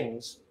different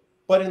things.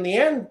 But in the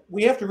end,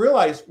 we have to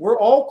realize we're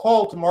all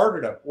called to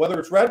martyrdom, whether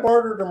it's red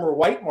martyrdom or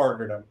white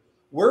martyrdom.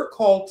 We're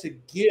called to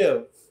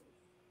give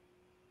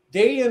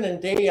day in and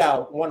day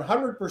out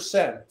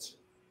 100%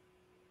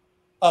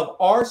 of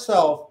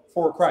ourselves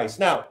for Christ.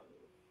 Now,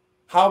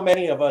 how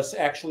many of us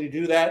actually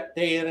do that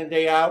day in and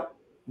day out?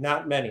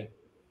 Not many.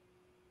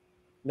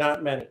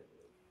 Not many.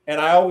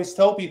 And I always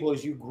tell people,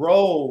 as you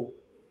grow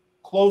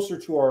closer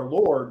to our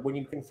Lord, when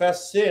you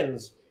confess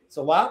sins, it's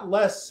a lot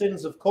less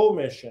sins of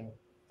commission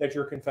that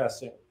you're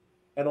confessing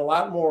and a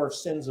lot more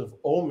sins of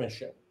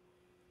omission,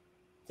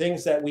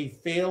 things that we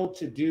fail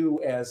to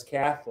do as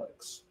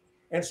Catholics.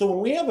 And so when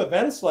we have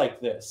events like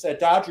this at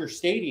Dodger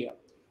Stadium,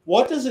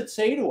 what does it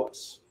say to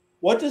us?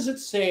 What does it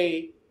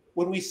say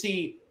when we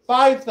see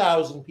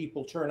 5,000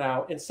 people turn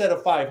out instead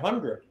of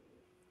 500?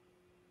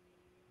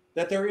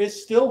 That there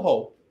is still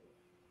hope,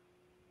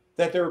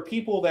 that there are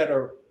people that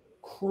are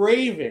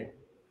craving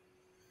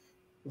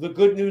the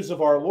good news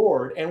of our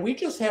Lord, and we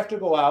just have to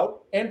go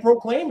out and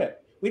proclaim it.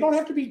 We don't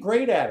have to be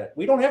great at it.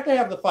 We don't have to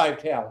have the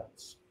 5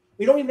 talents.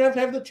 We don't even have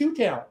to have the 2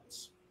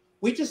 talents.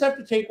 We just have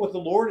to take what the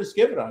Lord has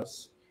given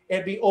us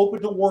and be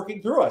open to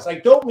working through us. I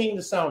don't mean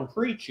to sound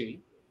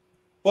preachy,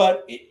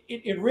 but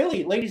it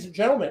really, ladies and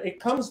gentlemen, it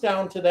comes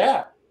down to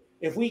that.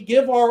 If we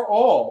give our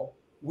all,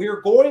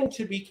 we're going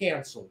to be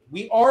canceled.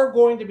 We are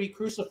going to be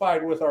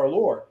crucified with our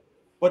Lord.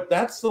 But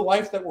that's the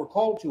life that we're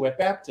called to at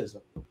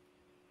baptism.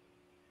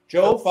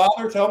 Joe,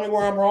 Father, tell me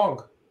where I'm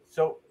wrong.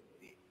 So,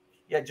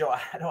 yeah, Joe,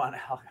 I don't want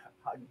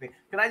to.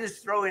 Can I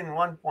just throw in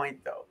one point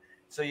though?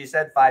 So you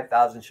said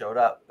 5,000 showed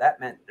up.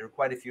 That meant there were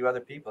quite a few other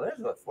people. There's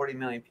about 40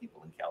 million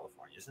people in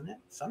California, isn't it?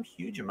 Some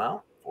huge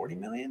amount. 40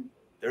 million,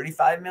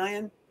 35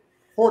 million.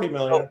 40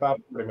 million,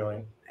 about 40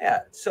 million.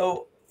 Yeah.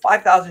 So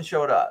 5,000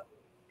 showed up,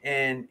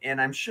 and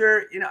I'm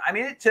sure I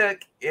mean,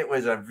 it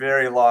was a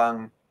very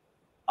long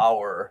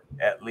hour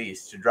at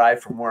least to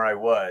drive from where I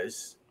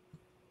was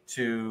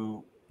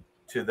to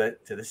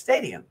the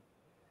stadium,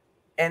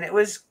 and it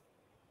was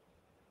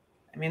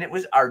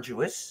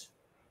arduous.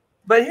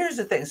 But here's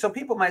the thing. So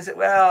people might say,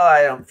 well,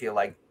 I don't feel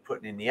like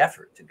putting in the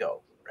effort to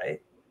go,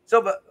 right?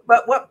 So,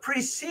 but what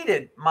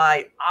preceded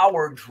my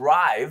hour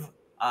drive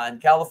on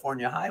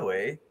California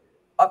Highway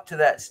up to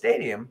that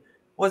stadium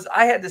was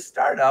I had to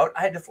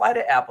fly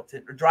to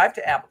Appleton, or drive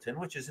to Appleton,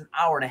 which is an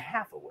hour and a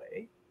half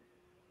away,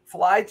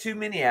 fly to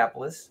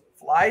Minneapolis,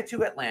 fly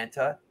to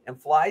Atlanta,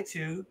 and fly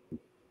to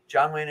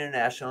John Wayne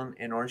International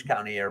in Orange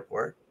County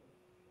Airport.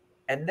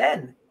 And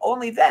then,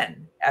 only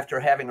then,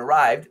 after having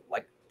arrived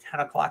like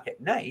 10 o'clock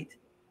at night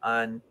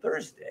on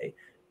Thursday,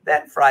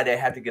 then Friday I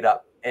had to get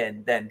up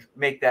and then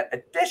make that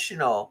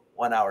additional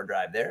 1 hour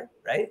drive there,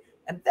 right?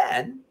 And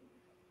then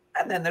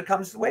there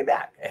comes the way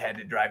back. I had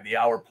to drive the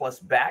hour plus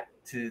back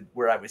to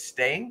where I was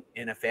staying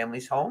in a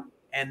family's home.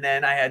 And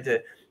then I had to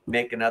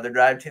make another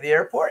drive to the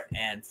airport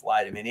and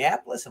fly to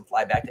Minneapolis and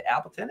fly back to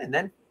Appleton and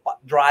then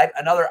drive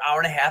another hour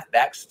and a half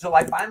back until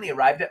I finally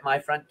arrived at my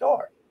front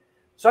door.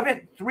 So I've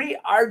had 3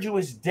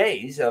 arduous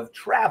days of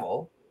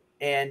travel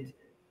and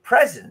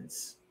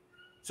presence.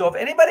 So if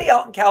anybody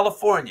out in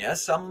California,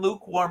 some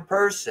lukewarm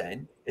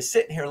person, is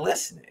sitting here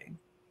listening,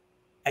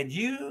 and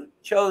you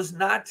chose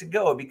not to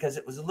go because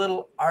it was a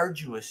little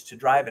arduous to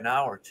drive an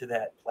hour to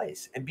that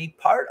place and be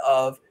part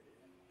of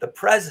the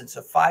presence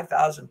of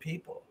 5,000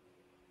 people,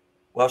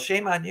 well,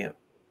 shame on you.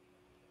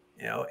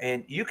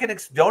 And you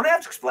don't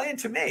have to explain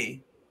to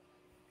me.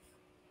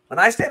 When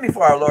I stand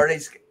before our Lord,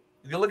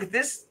 you look at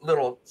this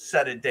little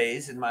set of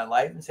days in my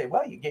life and say,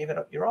 well, you gave it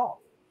up your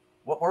all.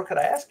 What more could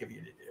I ask of you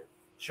to do,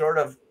 short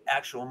of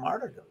actual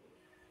martyrdom?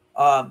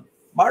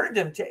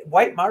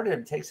 White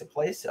martyrdom takes the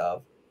place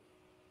of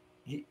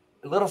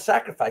little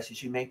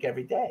sacrifices you make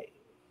every day,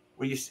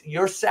 where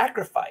you're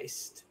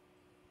sacrificed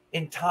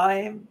in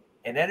time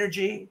and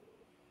energy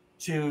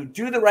to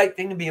do the right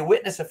thing, to be a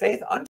witness of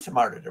faith unto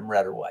martyrdom,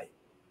 red or white.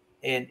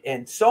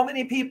 And so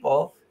many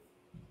people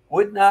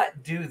would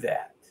not do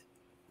that.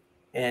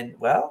 And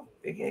well,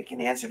 it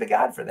can answer to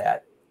God for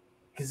that,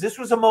 because this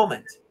was a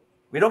moment.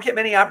 We don't get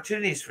many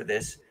opportunities for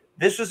this.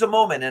 This was a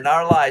moment in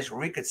our lives where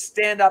we could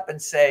stand up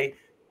and say,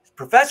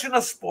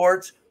 professional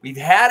sports, we've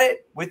had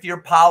it with your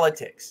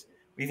politics.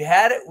 We've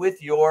had it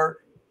with your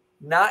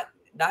not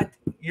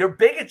your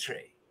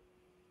bigotry.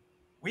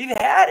 We've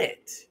had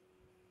it.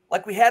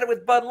 Like we had it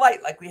with Bud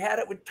Light, like we had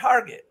it with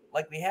Target,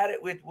 like we had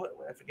it with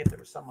I forget, there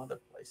was some other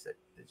place that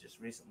just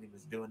recently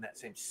was doing that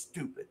same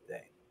stupid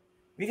thing.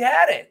 We've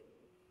had it.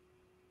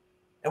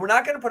 And we're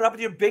not going to put up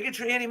with your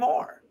bigotry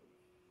anymore.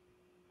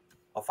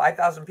 Well,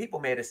 5,000 people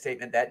made a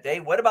statement that day.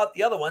 What about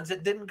the other ones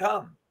that didn't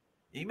come?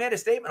 You made a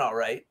statement, all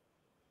right.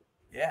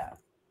 Yeah.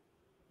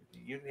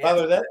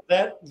 Father,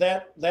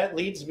 that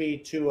leads me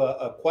to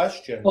a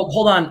question. Oh,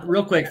 hold on,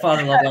 real quick,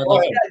 Father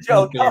Lovell. Yeah,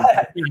 Joe, go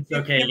ahead. It's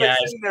okay, You've been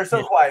sitting there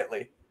so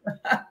quietly.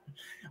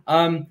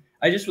 I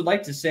just would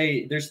like to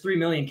say there's 3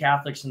 million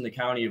Catholics in the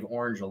county of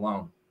Orange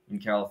alone in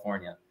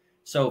California.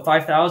 So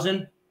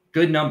 5,000,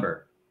 good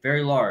number,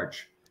 very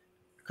large.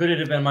 Could it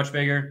have been much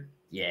bigger?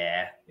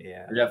 Yeah.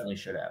 It definitely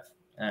should have.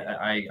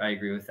 I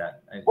agree with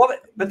that.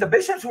 But the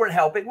bishops weren't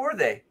helping, were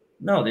they?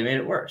 No, they made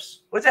it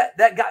worse. What's that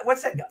guy?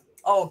 What's that guy?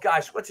 Oh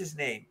gosh, what's his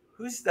name?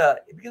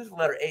 It begins with the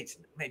letter H.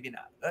 Maybe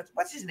not.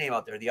 What's his name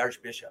out there? The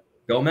Archbishop.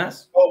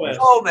 Gomez.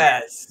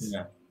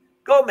 Yeah.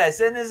 Gomez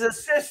and his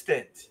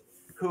assistant,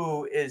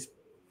 who is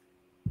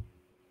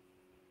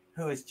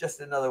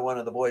just another one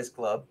of the boys'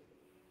 club.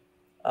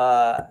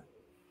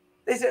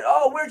 They said,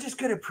 "Oh, we're just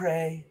gonna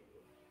pray."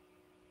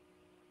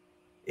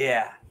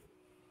 Yeah.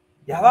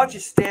 How about you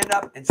stand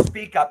up and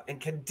speak up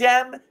and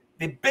condemn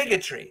the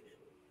bigotry?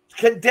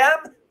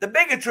 Condemn the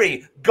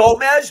bigotry.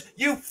 Gomez,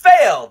 you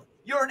failed.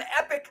 You're an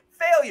epic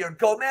failure,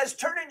 Gomez.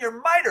 Turn in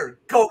your mitre,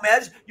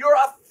 Gomez. You're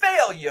a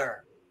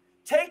failure.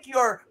 Take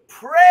your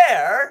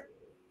prayer,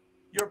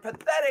 your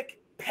pathetic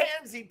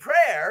pansy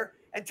prayer,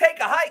 and take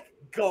a hike,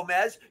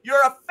 Gomez.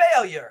 You're a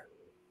failure.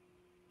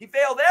 He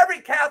failed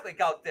every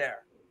Catholic out there.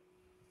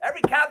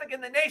 Every Catholic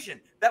in the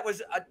nation that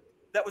was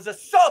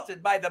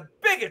assaulted by the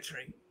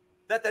bigotry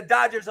that the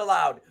Dodgers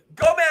allowed.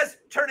 Gomez,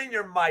 turn in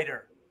your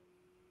mitre.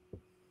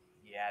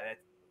 Yeah,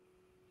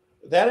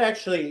 that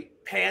actually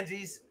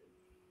pansies.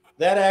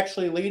 That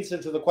actually leads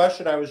into the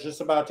question I was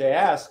just about to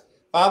ask.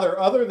 Father,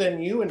 other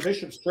than you and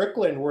Bishop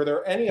Strickland, were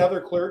there any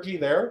other clergy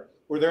there?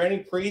 Were there any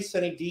priests,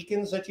 any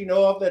deacons that you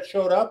know of that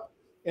showed up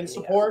in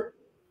support?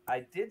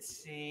 I did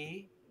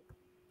see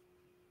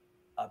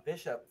a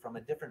bishop from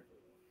a different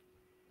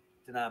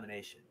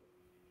denomination.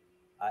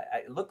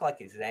 It looked like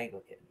he's an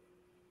Anglican.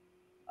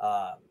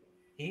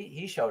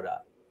 He showed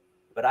up,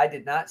 but I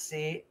did not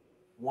see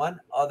one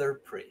other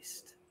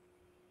priest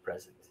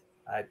present.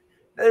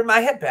 There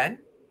might have been. I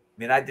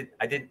mean, I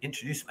didn't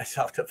introduce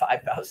myself to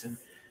 5,000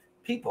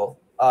 people,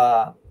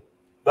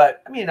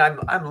 but I mean,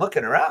 I'm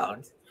looking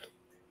around.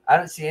 I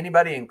don't see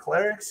anybody in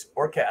clerics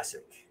or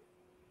cassock.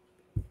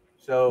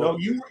 So no,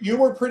 you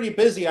were pretty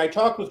busy. I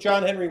talked with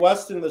John Henry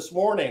Weston this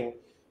morning,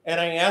 and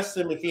I asked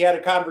him if he had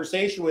a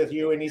conversation with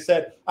you, and he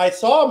said, I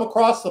saw him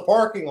across the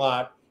parking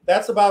lot.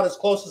 That's about as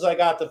close as I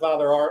got to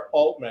Father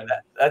Altman.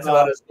 That's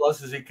about as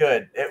close as he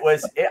could.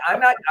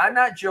 I'm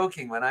not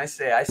joking when I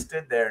say I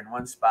stood there in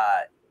one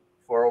spot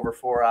for over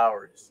 4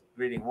 hours,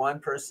 greeting one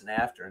person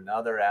after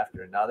another.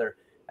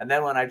 And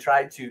then when I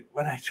tried,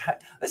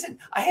 listen,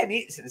 I hadn't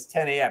eaten since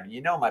 10 a.m. And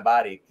you know my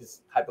body,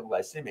 because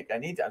hypoglycemic,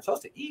 I'm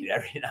supposed to eat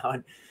every now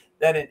and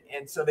then.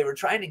 And so they were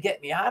trying to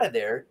get me out of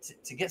there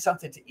to get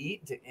something to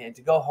eat and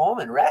to go home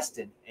and rest.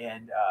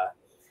 And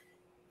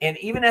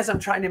even as I'm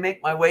trying to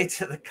make my way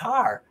to the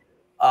car,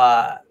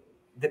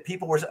 the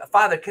people were,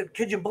 Father,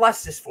 could you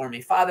bless this for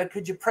me? Father,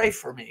 could you pray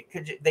for me?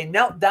 They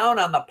knelt down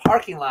on the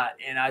parking lot,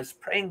 and I was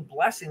praying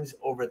blessings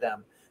over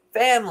them.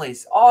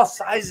 Families, all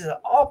sizes,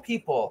 all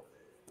people.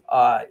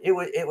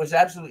 It was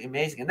absolutely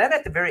amazing. And then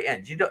at the very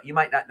end, you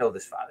might not know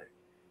this, Father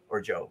or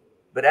Joe,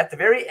 but at the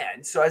very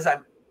end, so as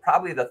I'm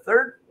probably the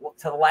third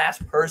to the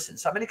last person,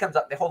 somebody comes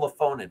up, they hold a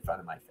phone in front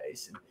of my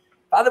face, and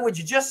Father, would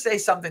you just say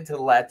something to the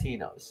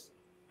Latinos?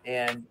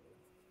 And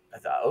I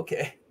thought,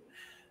 okay.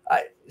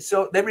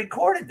 So they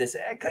recorded this.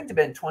 It couldn't have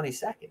been 20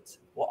 seconds.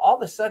 Well, all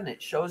of a sudden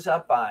it shows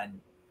up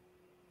on,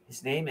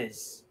 his name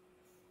is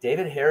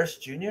David Harris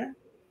Jr.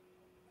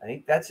 I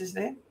think that's his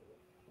name.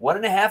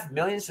 1.5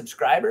 million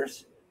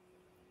subscribers.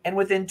 And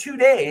within 2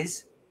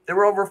 days, there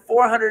were over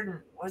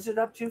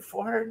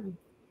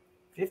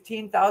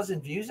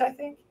 415,000 views, I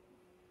think.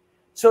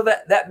 So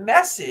that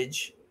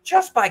message,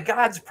 just by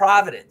God's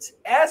providence,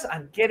 as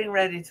I'm getting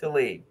ready to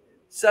leave,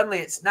 suddenly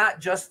it's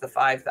not just the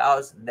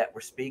 5,000 that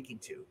we're speaking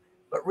to,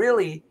 but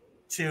really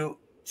to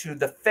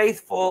the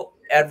faithful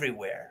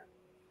everywhere.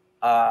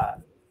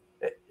 But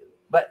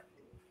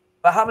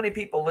how many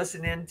people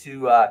listen in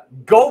to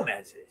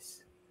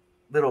Gomez's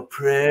little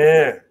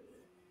prayer?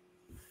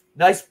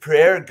 Nice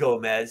prayer,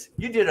 Gomez.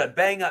 You did a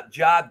bang-up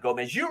job,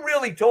 Gomez. You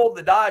really told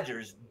the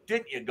Dodgers,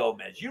 didn't you,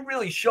 Gomez? You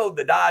really showed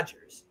the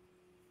Dodgers.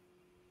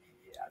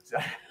 Yeah,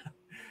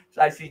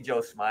 so I see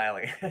Joe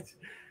smiling.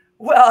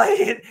 Well,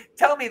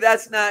 tell me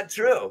that's not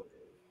true.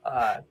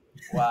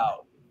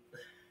 Wow.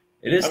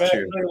 It is I'm true.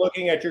 actually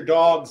looking at your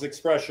dog's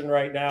expression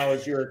right now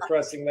as you're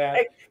expressing that.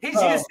 Hey,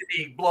 he's used to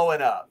being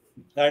blowing up.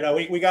 I know.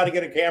 We got to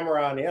get a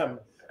camera on him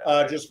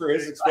just for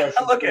his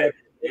expression. Look at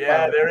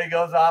yeah, there he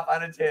goes off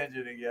on a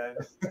tangent again.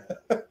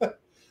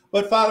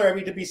 But Father, I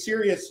mean, to be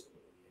serious,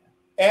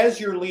 as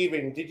you're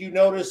leaving, did you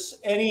notice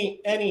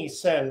any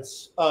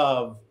sense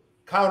of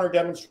counter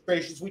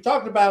demonstrations? We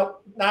talked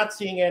about not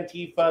seeing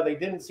Antifa; they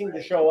didn't seem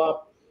to show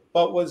up.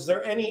 But was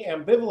there any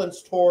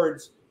ambivalence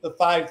towards the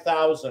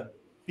 5,000?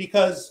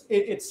 Because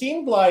it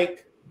seemed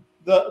like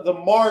the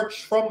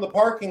march from the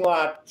parking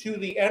lot to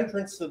the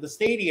entrance to the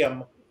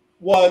stadium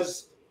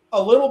was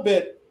a little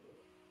bit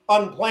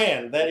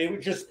unplanned, that it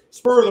would just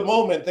spur of the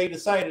moment they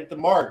decided to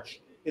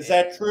march. Is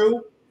that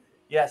true?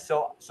 Yeah,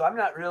 so I'm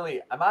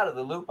out of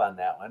the loop on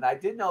that one. I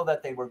did know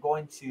that they were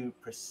going to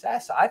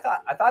process. I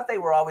thought they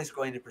were always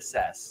going to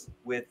process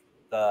with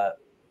the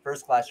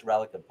first class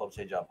relic of Pope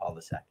St. John Paul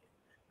II.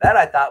 That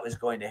I thought was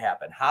going to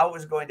happen. How it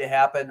was going to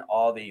happen,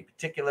 all the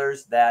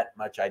particulars, that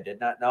much I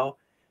did not know.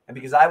 And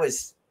because I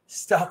was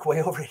stuck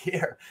way over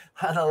here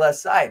on the left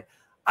side,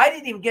 I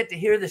didn't even get to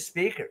hear the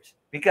speakers.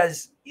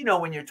 Because, you know,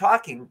 when you're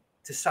talking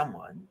to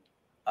someone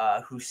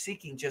who's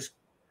seeking just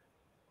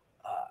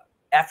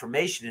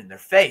affirmation in their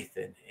faith,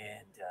 and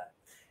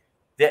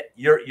that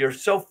you're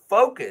so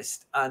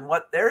focused on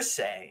what they're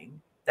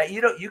saying that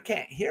you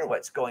can't hear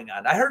what's going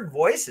on. I heard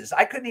voices.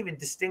 I couldn't even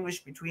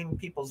distinguish between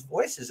people's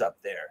voices up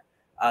there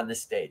on the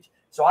stage.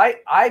 So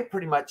I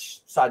pretty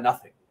much saw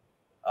nothing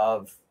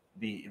of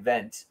the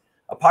event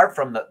apart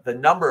from the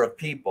number of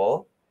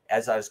people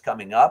as I was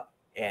coming up,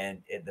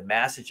 and the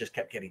masses just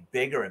kept getting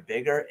bigger and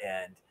bigger.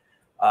 And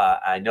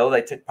I know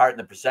they took part in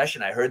the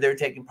procession. I heard they were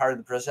taking part in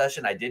the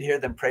procession. I did hear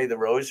them pray the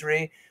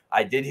rosary.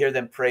 I did hear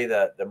them pray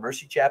the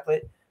mercy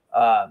chaplet.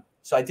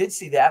 So I did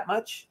see that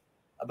much.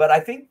 But I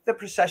think the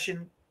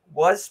procession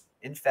was,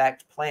 in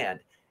fact,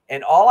 planned.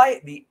 And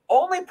the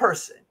only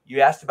person you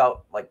asked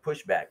about, like,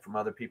 pushback from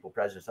other people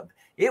present or something,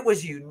 it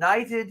was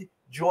united,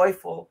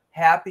 joyful,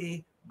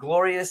 happy,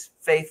 glorious,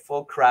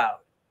 faithful crowd,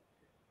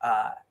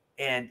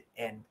 and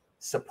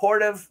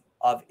supportive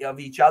of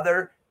each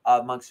other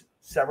amongst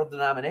several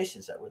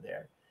denominations that were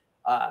there.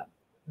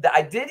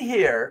 I did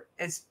hear,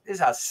 this is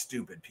how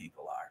stupid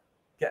people are.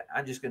 Okay,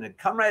 I'm just going to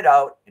come right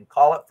out and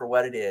call it for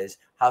what it is,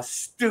 how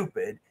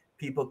stupid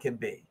people can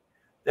be.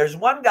 There's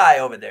one guy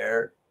over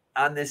there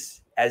on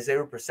this, as they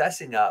were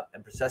processing up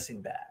and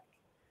processing back.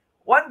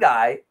 One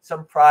guy,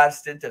 some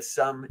Protestant of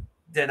some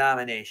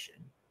denomination,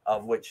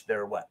 of which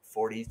there are what,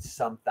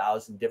 40-some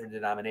thousand different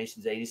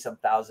denominations, 80-some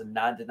thousand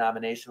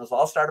non-denominationals,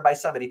 all started by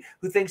somebody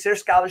who thinks their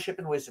scholarship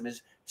and wisdom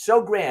is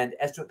so grand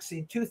as to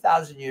exceed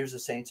 2,000 years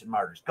of saints and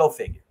martyrs. Go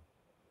figure.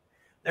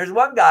 There's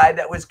one guy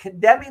that was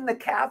condemning the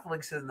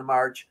Catholics in the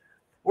march.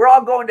 We're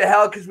all going to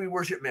hell because we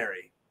worship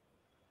Mary.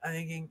 I'm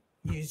thinking,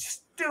 you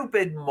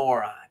stupid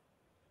moron.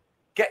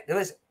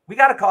 Listen, we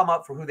got to call them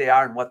up for who they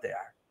are and what they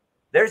are.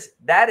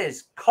 That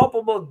is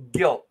culpable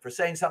guilt for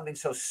saying something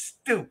so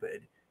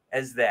stupid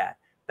as that.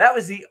 That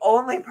was the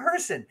only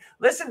person.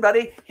 Listen,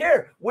 buddy,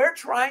 here, we're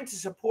trying to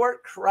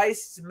support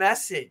Christ's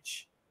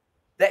message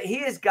that he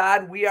is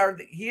God,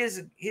 he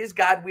is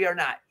God, we are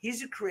not.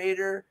 He's a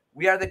creator,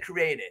 we are the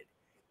created.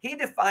 He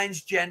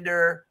defines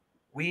gender,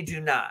 we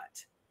do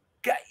not.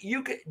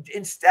 You could,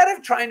 instead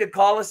of trying to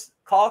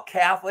call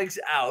Catholics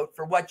out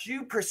for what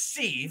you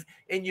perceive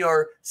in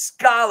your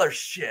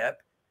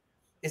scholarship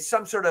is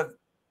some sort of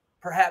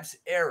perhaps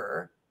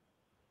error,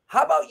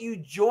 how about you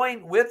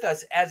join with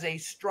us as a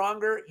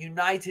stronger,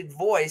 united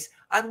voice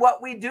on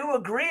what we do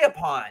agree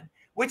upon,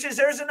 which is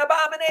there's an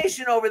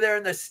abomination over there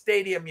in the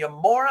stadium, you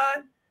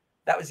moron.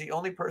 That was the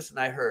only person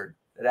I heard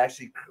that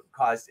actually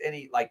caused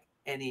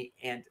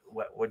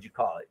what'd you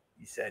call it?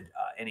 You said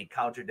any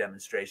counter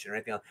demonstration or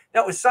anything else.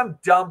 That was some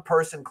dumb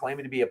person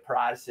claiming to be a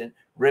Protestant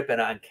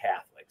ripping on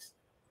Catholics.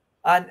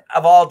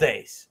 Of all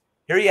days,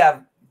 here you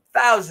have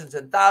thousands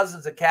and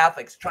thousands of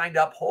Catholics trying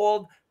to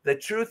uphold the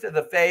truth of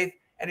the faith,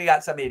 and you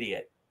got some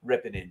idiot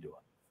ripping into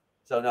them.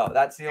 So no,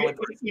 that's the only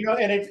person. You know,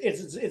 and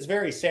it's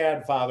very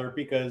sad, Father,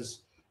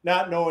 because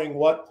not knowing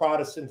what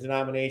Protestant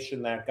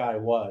denomination that guy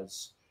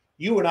was,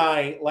 you and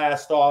I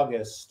last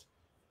August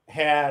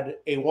had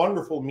a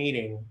wonderful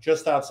meeting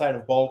just outside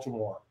of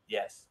Baltimore.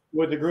 Yes.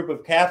 With a group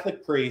of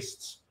Catholic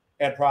priests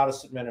and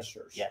Protestant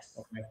ministers. Yes.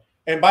 Okay.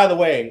 And by the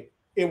way,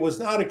 it was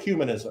not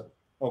ecumenism.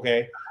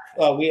 Okay.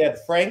 We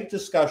had frank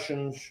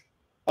discussions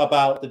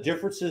about the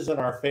differences in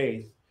our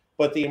faith,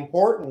 but the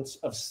importance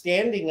of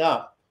standing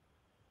up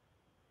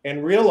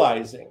and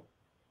realizing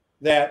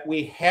that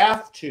we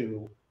have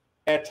to,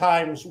 at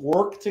times,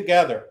 work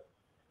together.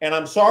 And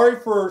I'm sorry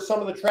for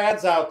some of the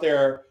trads out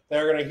there that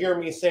are going to hear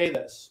me say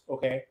this.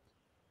 Okay.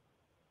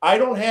 I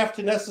don't have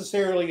to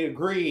necessarily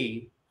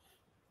agree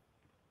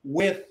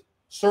with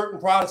certain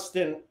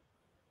Protestant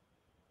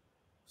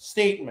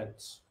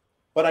statements,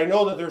 but I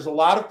know that there's a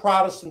lot of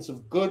Protestants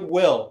of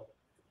goodwill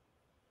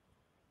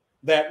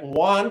that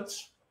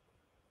want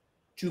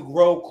to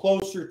grow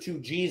closer to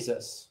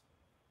Jesus.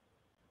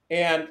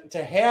 And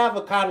to have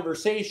a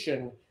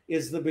conversation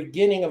is the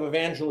beginning of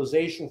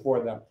evangelization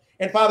for them.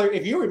 And Father,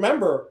 if you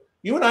remember,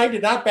 you and I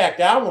did not back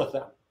down with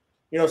them.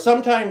 You know,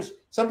 sometimes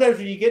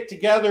when you get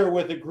together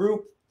with a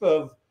group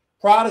of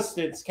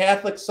Protestants,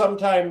 Catholics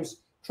sometimes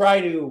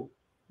try to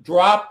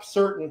drop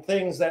certain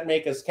things that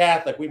make us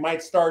Catholic. We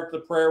might start the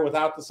prayer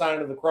without the sign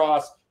of the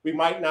cross. We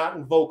might not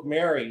invoke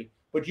Mary.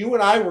 But you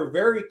and I were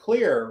very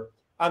clear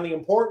on the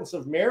importance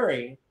of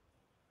Mary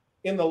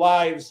in the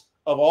lives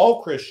of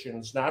all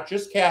Christians, not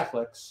just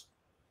Catholics,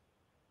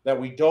 that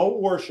we don't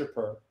worship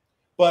her.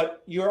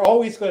 But you're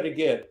always going to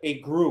get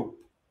a group,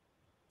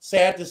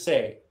 sad to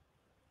say,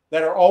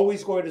 that are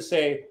always going to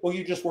say, well,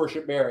 you just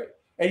worship Mary.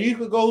 And you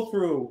could go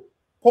through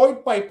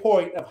point by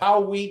point of how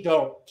we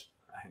don't.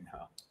 I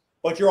know.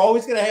 But you're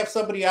always going to have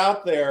somebody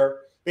out there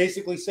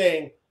basically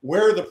saying,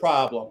 we're the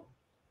problem.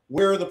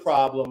 We're the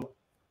problem,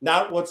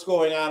 not what's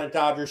going on at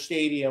Dodger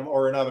Stadium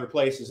or in other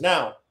places.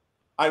 Now,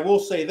 I will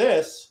say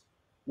this,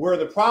 we're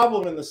the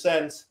problem in the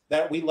sense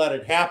that we let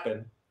it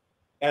happen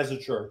as a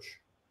church.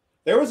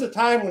 There was a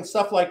time when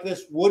stuff like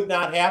this would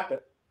not happen.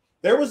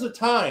 There was a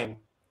time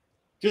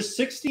just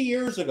 60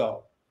 years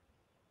ago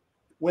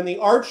when the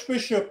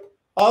Archbishop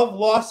of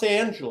Los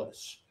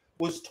Angeles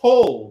was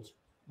told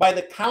by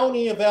the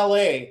county of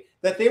LA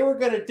that they were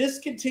going to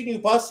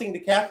discontinue busing to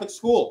Catholic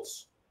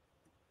schools.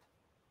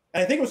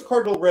 And I think it was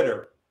Cardinal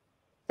Ritter,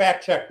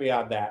 fact check me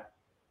on that,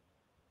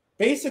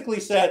 basically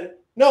said,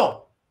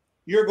 no,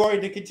 you're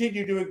going to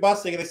continue doing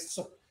busing. And they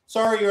said,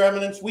 sorry, Your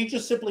Eminence, we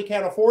just simply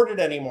can't afford it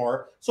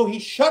anymore. So he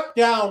shut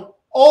down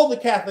all the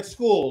Catholic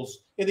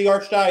schools in the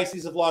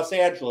Archdiocese of Los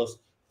Angeles,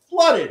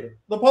 flooded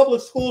the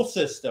public school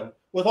system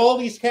with all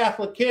these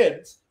Catholic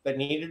kids that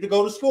needed to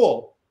go to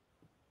school.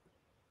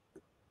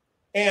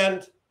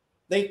 And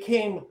they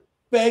came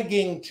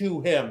begging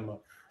to him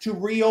to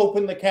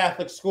reopen the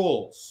Catholic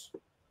schools.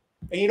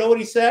 And you know what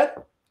he said?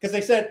 Because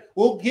they said,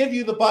 we'll give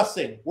you the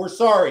busing. We're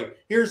sorry.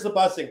 Here's the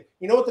busing.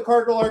 You know what the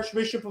Cardinal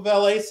Archbishop of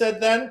LA said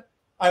then?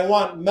 I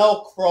want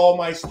milk for all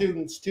my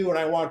students too, and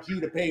I want you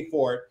to pay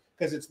for it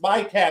because it's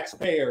my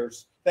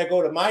taxpayers that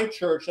go to my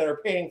church that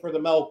are paying for the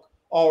milk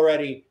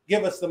already.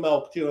 Give us the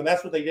milk too. And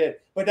that's what they did.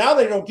 But now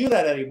they don't do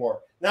that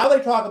anymore. Now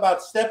they talk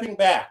about stepping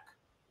back.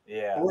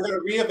 Yeah. We're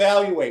going to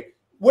reevaluate.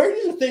 Where do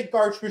you think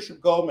Archbishop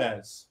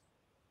Gomez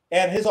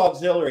and his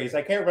auxiliaries,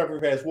 I can't remember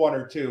if he has one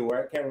or two,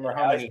 or I can't remember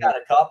how many. He's got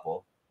a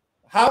couple.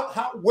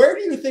 Where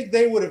do you think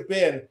they would have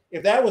been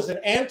if that was an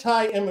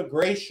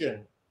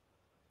anti-immigration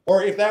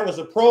or if that was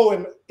a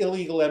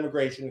pro-illegal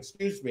immigration,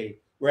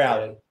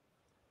 rally?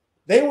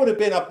 they would have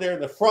been up there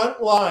in the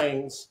front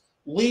lines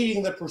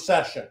leading the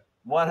procession.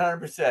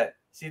 100%.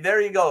 See,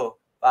 there you go,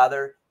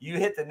 Father. You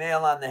hit the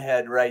nail on the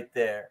head right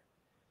there.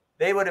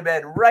 They would have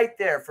been right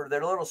there for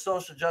their little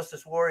social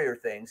justice warrior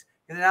things.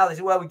 And now they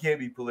say, well, we can't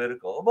be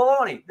political. Oh,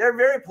 baloney. They're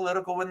very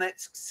political when that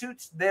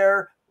suits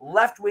their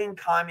left-wing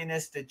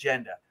communist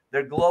agenda,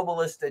 their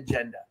globalist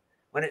agenda.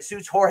 When it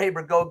suits Jorge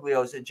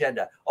Bergoglio's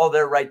agenda, oh,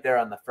 they're right there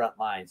on the front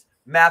lines.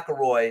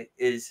 McElroy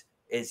is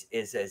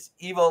as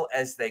evil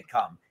as they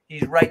come.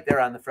 He's right there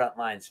on the front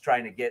lines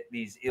trying to get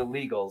these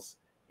illegals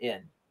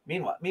in.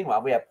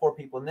 Meanwhile, we have poor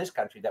people in this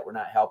country that we're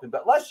not helping.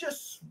 But let's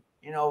just,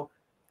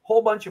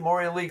 whole bunch of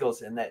more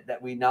illegals and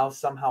that we now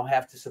somehow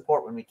have to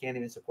support when we can't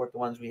even support the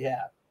ones we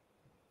have.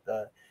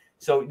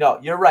 So no,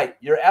 you're right.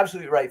 You're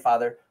absolutely right,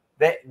 Father.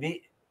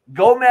 The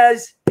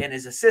Gomez and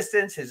his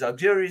assistants, his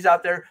auxiliaries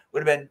out there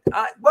would have been.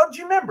 Well, do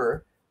you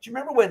remember?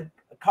 When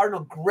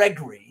Cardinal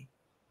Gregory,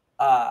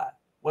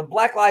 when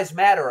Black Lives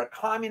Matter, a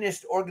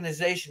communist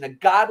organization, a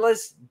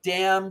godless,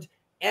 damned,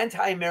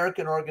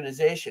 anti-American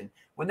organization,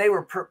 when they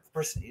were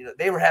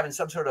they were having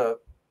some sort of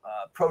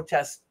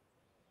protest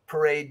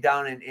parade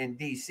down in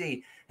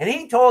DC, and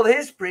he told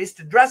his priest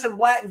to dress in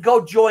black and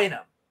go join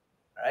him,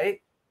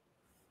 right?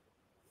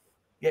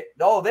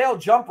 They'll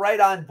jump right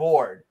on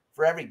board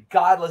for every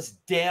godless,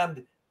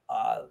 damned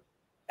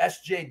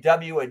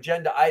SJW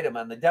agenda item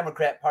on the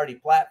Democrat Party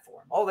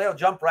platform. Oh, they'll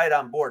jump right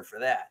on board for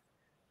that.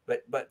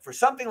 But for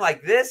something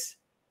like this,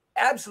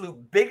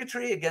 absolute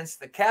bigotry against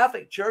the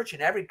Catholic Church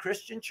and every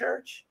Christian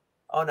church,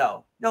 oh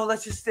no,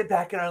 let's just sit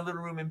back in our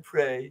little room and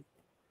pray.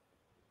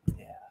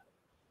 Yeah.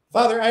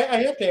 Father, I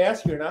have to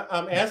ask you, and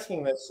I'm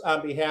asking this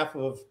on behalf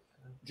of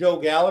Joe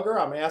Gallagher.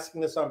 I'm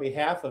asking this on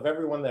behalf of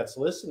everyone that's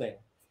listening.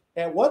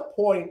 At what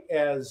point,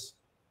 as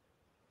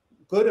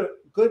good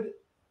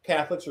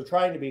Catholics or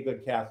trying to be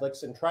good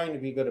Catholics and trying to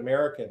be good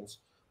Americans,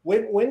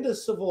 when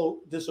does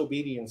civil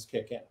disobedience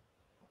kick in?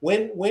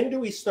 When do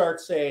we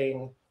start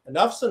saying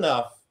enough's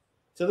enough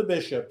to the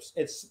bishops?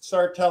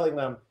 Start telling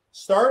them,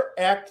 start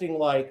acting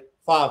like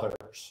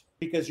fathers,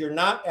 because you're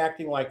not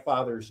acting like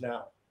fathers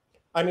now.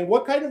 I mean,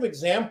 what kind of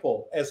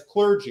example as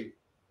clergy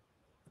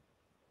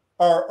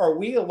are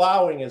we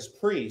allowing as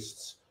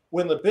priests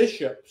when the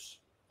bishops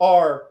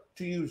are,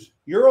 to use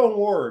your own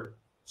word,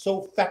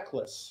 so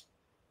feckless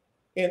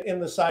in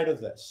the side of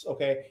this,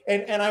 okay?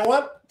 And I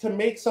want to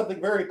make something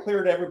very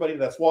clear to everybody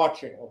that's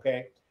watching,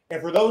 okay?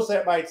 And for those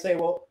that might say,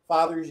 well,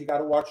 fathers, you got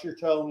to watch your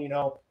tone,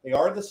 they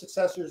are the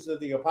successors of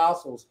the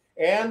apostles,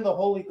 and the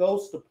Holy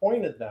Ghost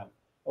appointed them,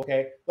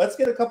 okay? Let's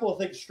get a couple of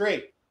things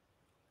straight.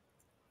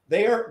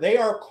 They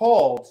are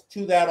called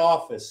to that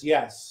office,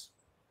 yes.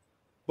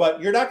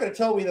 But you're not going to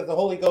tell me that the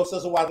Holy Ghost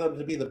doesn't want them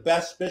to be the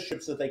best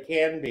bishops that they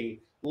can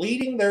be,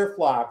 leading their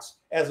flocks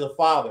as a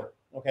father,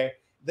 okay?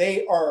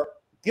 They are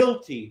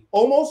guilty,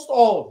 almost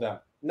all of them,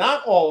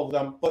 not all of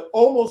them, but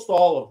almost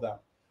all of them,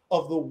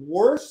 of the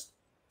worst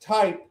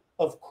type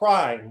of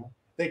crime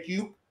that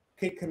you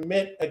can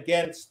commit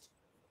against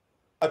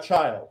a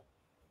child,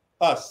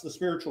 us, the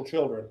spiritual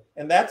children,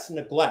 and that's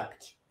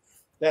neglect.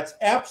 That's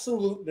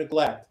absolute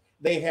neglect.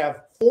 They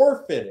have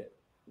forfeited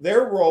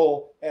their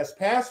role as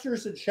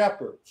pastors and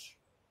shepherds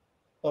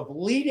of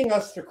leading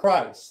us to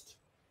Christ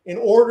in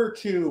order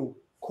to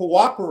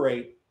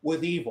cooperate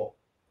with evil.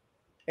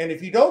 And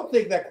if you don't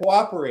think that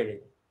cooperating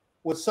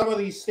with some of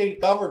these state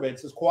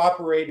governments is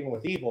cooperating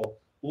with evil,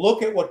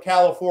 look at what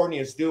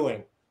California is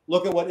doing.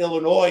 Look at what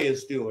Illinois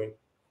is doing.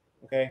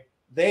 Okay?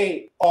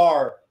 They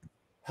are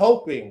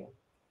helping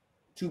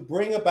to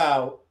bring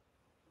about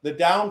the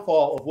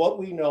downfall of what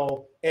we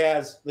know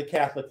as the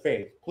Catholic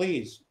faith.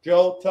 Please,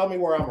 Joe, tell me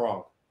where I'm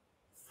wrong.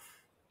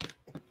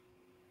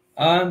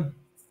 I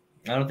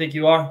don't think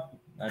you are.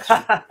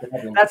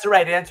 That's the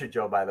right answer,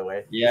 Joe, by the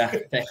way. Yeah,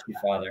 thank you,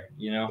 Father.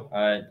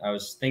 I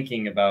was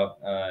thinking about,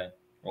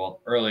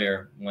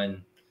 earlier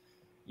when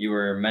you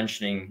were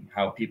mentioning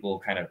how people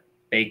kind of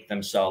bake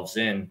themselves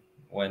in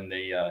when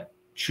they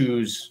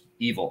choose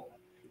evil.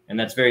 And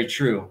that's very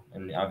true.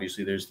 And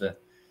obviously there's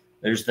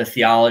the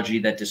theology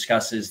that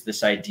discusses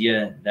this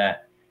idea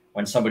that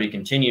when somebody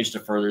continues to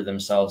further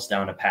themselves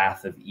down a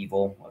path of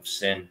evil, of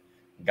sin,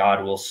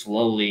 God will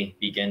slowly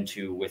begin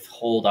to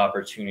withhold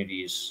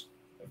opportunities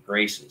of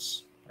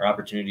graces or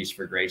opportunities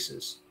for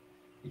graces,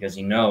 because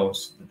he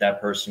knows that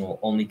that person will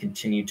only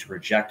continue to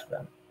reject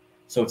them.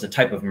 So it's a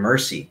type of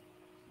mercy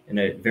in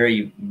a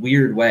very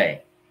weird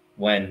way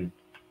when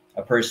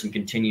a person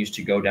continues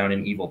to go down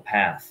an evil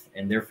path.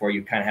 And therefore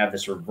you kind of have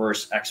this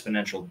reverse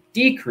exponential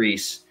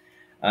decrease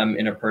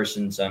in a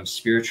person's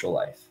spiritual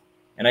life.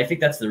 And I think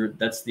that's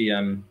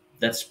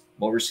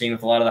what we're seeing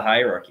with a lot of the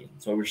hierarchy.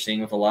 That's what we're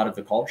seeing with a lot of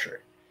the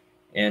culture.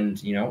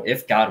 And,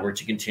 if God were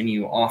to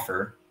continue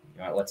offer,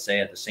 let's say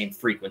at the same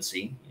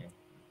frequency,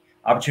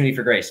 opportunity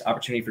for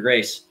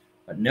grace,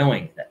 but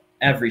knowing that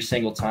every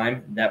single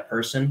time that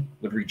person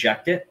would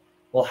reject it,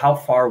 well, how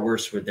far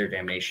worse would their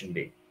damnation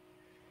be?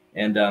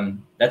 And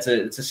it's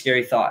a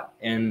scary thought.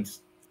 And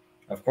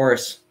of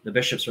course, the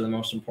bishops are the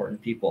most important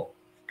people,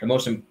 the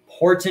most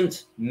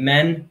important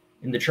men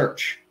in the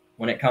church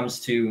when it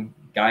comes to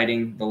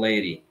guiding the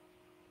laity.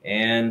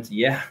 And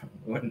yeah,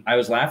 when I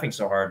was laughing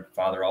so hard,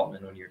 Father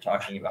Altman, when you're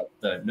talking about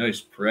the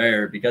nice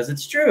prayer, because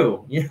it's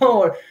true,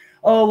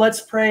 oh,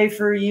 let's pray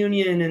for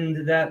union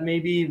and that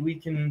maybe we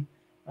can,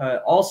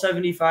 all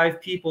 75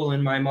 people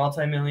in my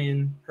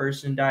multi-million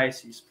person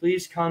diocese,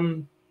 please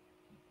come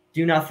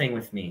do nothing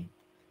with me,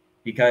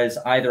 because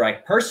either I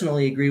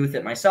personally agree with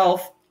it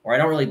myself, or I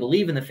don't really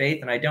believe in the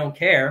faith and I don't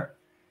care,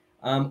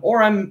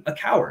 or I'm a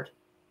coward.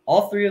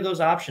 All three of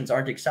those options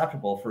aren't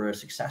acceptable for a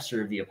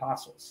successor of the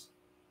apostles.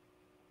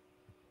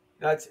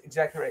 That's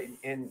exactly right.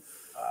 And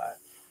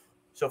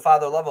so,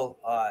 Father Lovell,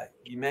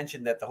 you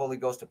mentioned that the Holy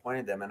Ghost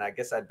appointed them, and I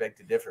guess I'd beg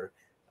to differ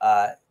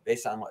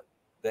based on what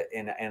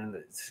and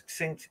the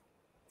succinct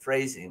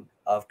phrasing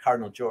of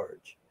Cardinal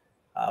George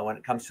when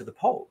it comes to the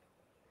Pope.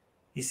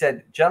 He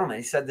said, gentlemen,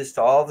 he said this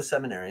to all the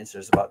seminarians.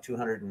 There's about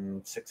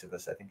 206 of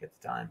us, I think, at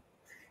the time.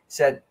 He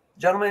said,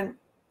 gentlemen,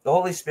 the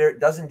Holy Spirit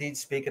does indeed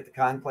speak at the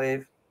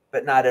conclave,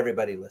 but not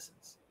everybody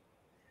listens.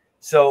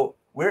 So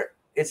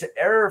it's an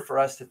error for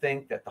us to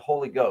think that the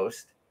Holy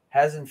Ghost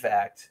has, in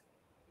fact,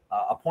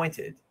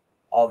 appointed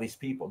all these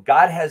people.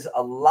 God has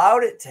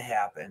allowed it to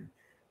happen,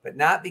 but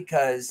not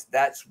because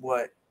that's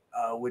what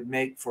would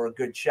make for a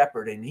good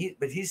shepherd.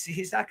 But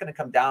he's not going to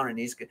come down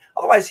and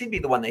otherwise he'd be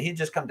the one that he'd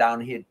just come down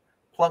and he'd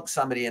plunk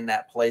somebody in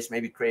that place,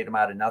 maybe create them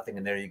out of nothing,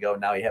 and there you go.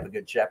 Now you have a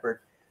good shepherd.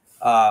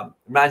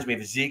 Reminds me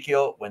of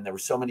Ezekiel when there were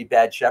so many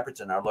bad shepherds,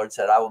 and our Lord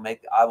said, I will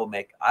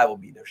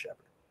be their shepherd.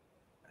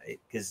 Right?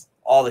 Because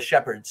all the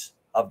shepherds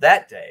of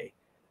that day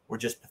were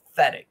just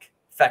pathetic,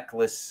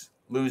 feckless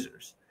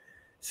losers.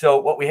 So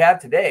what we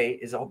have today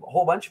is a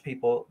whole bunch of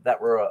people that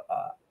were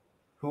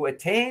who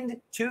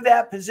attained to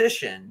that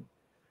position,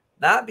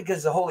 not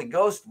because the Holy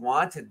Ghost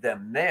wanted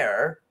them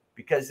there,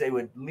 because they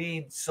would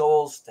lead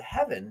souls to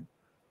heaven,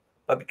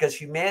 but because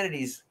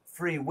humanity's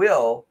free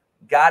will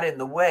got in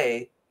the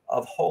way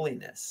of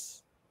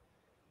holiness.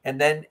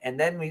 And then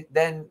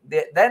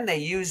they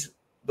use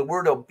the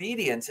word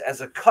obedience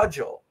as a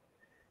cudgel,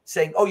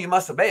 saying, oh, you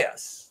must obey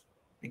us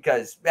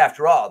because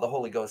after all, the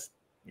Holy Ghost,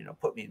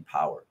 put me in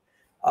power.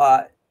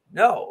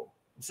 No,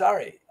 I'm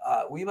sorry.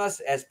 We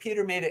must, as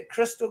Peter made it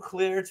crystal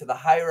clear to the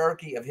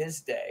hierarchy of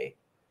his day,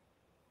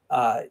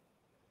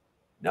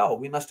 no,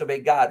 we must obey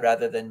God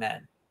rather than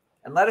men.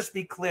 And let us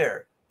be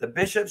clear. The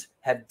bishops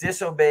have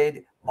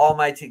disobeyed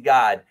Almighty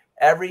God.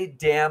 Every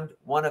damned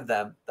one of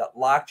them that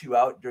locked you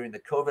out during the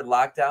COVID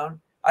lockdown.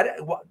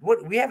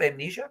 What we have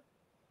amnesia?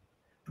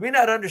 Do we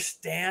not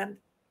understand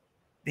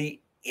the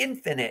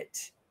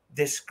infinite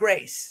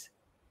disgrace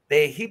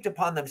they heaped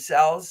upon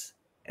themselves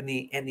and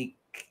the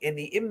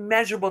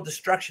immeasurable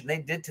destruction they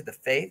did to the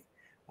faith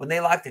when they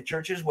locked the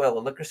churches while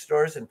the liquor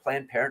stores and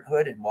Planned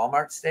Parenthood and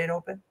Walmart stayed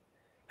open?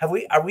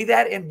 Are we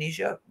that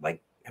amnesia?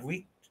 Like, have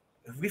we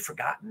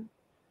forgotten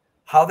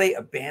how they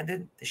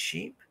abandoned the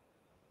sheep?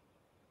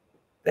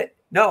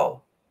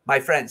 No, my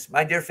friends,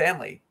 my dear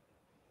family,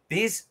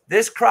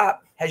 this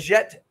crop has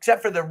yet,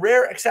 except for the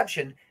rare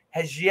exception,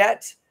 has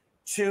yet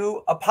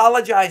to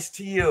apologize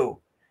to you.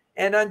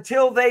 And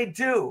until they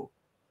do,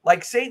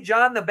 like St.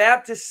 John the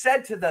Baptist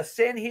said to the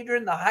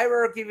Sanhedrin, the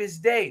hierarchy of his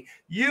day,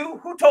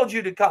 who told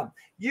you to come?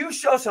 You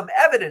show some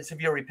evidence of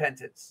your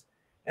repentance.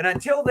 And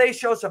until they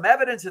show some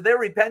evidence of their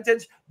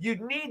repentance, you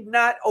need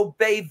not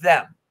obey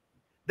them.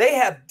 They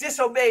have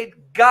disobeyed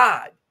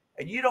God,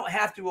 and you don't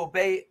have to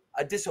obey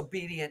a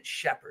disobedient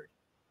shepherd.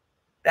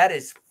 That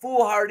is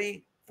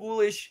foolhardy,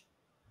 foolish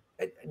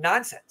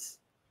nonsense.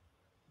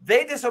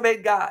 They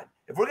disobeyed God.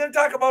 If we're going to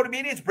talk about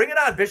obedience, bring it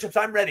on, bishops.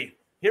 I'm ready.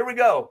 Here we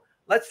go.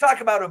 Let's talk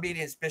about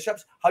obedience,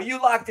 bishops. How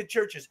you lock the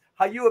churches,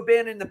 how you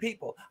abandon the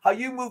people, how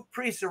you move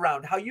priests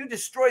around, how you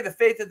destroy the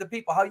faith of the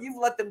people, how you've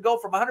let them go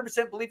from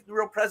 100% belief in the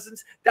real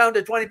presence down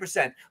to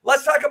 20%.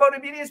 Let's talk about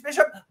obedience,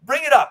 bishop.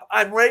 Bring it up.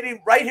 I'm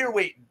ready, right here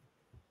waiting.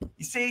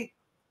 You see,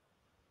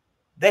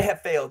 they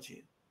have failed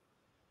you,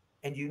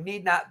 and you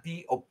need not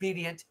be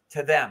obedient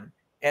to them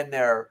and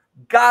their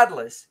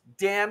godless,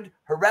 damned,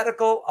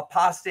 heretical,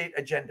 apostate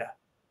agenda.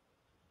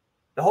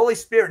 The Holy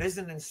Spirit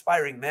isn't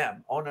inspiring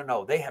them. Oh,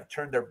 no. They have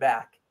turned their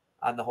back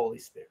on the Holy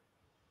Spirit.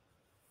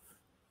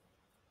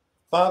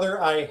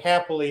 Father, I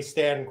happily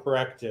stand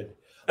corrected.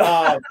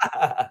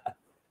 I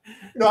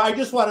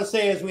just want to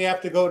say, as we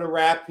have to go to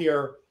wrap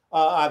here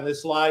on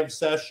this live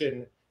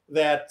session,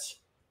 that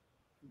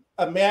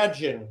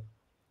imagine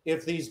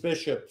if these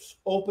bishops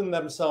open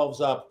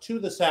themselves up to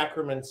the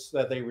sacraments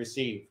that they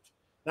received,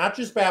 not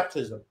just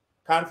baptism,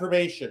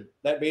 confirmation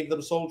that made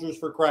them soldiers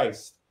for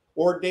Christ,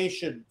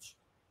 ordinations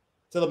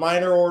to the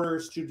minor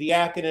orders, to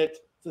diaconate,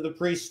 to the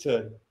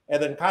priesthood,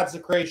 and then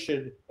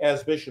consecration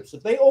as bishops.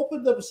 If they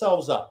opened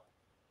themselves up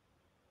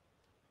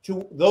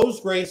to those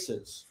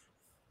graces,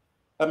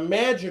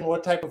 imagine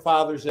what type of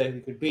fathers they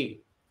could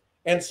be.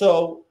 And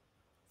so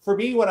for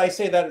me, when I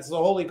say that it's the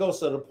Holy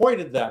Ghost that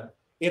appointed them,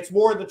 it's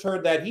more the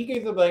turn that he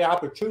gave them the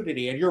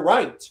opportunity. And you're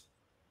right.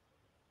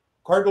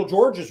 Cardinal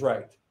George is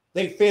right.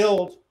 They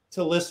failed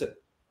to listen.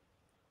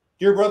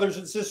 Dear brothers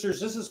and sisters,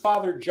 this is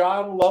Father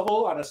John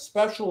Lovell on a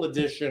special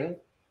edition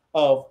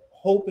of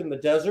Hope in the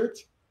Desert.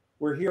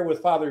 We're here with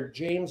Father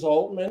James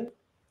Altman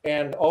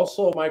and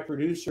also my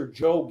producer,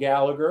 Joe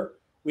Gallagher.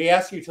 We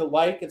ask you to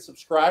like and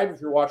subscribe if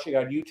you're watching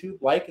on YouTube,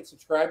 like and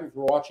subscribe if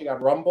you're watching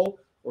on Rumble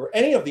or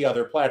any of the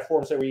other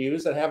platforms that we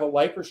use that have a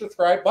like or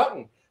subscribe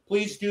button.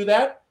 Please do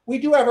that. We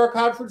do have our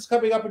conference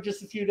coming up in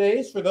just a few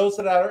days. For those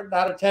that are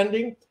not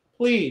attending,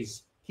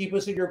 please keep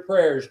us in your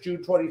prayers.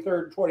 June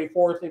 23rd and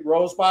 24th in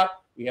Rosebud.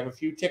 We have a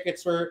few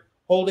tickets we're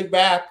holding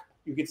back.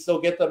 You can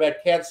still get them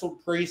at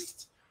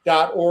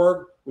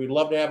canceledpriests.org. We'd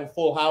love to have a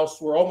full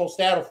house. We're almost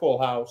at a full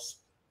house,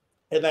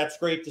 and that's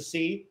great to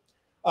see.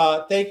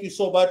 Thank you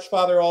so much,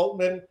 Father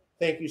Altman.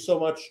 Thank you so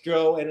much,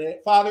 Joe. And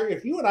Father,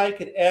 if you and I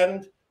could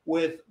end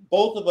with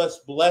both of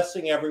us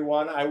blessing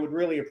everyone, I would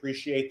really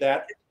appreciate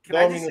that. Can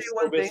I just say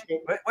one thing?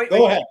 Wait,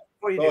 Go ahead.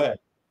 Go ahead.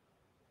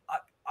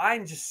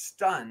 I'm just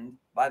stunned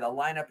by the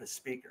lineup of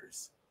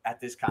speakers at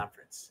this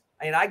conference.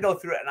 I mean, I go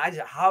through it,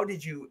 and how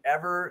did you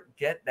ever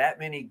get that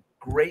many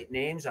great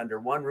names under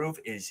one roof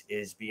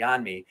is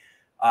beyond me.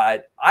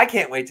 I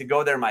can't wait to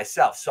go there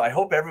myself. So I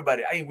hope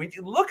everybody, when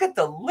you look at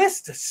the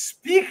list of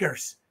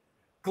speakers,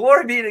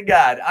 glory be to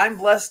God. I'm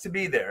blessed to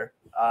be there.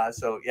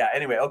 So yeah,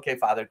 anyway, okay,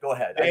 Father, go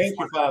ahead. Thank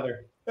you,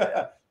 Father.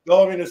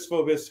 Dominus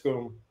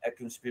vobiscum. Et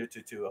cum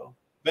spiritu tuo.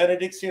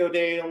 Benedictio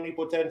Dei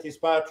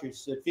omnipotentis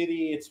Patris, et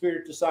Filii et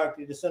Spiritus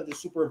Sancti descendit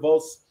super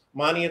vos,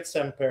 mani et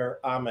semper.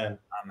 Amen.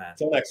 Amen.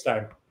 Till next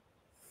time.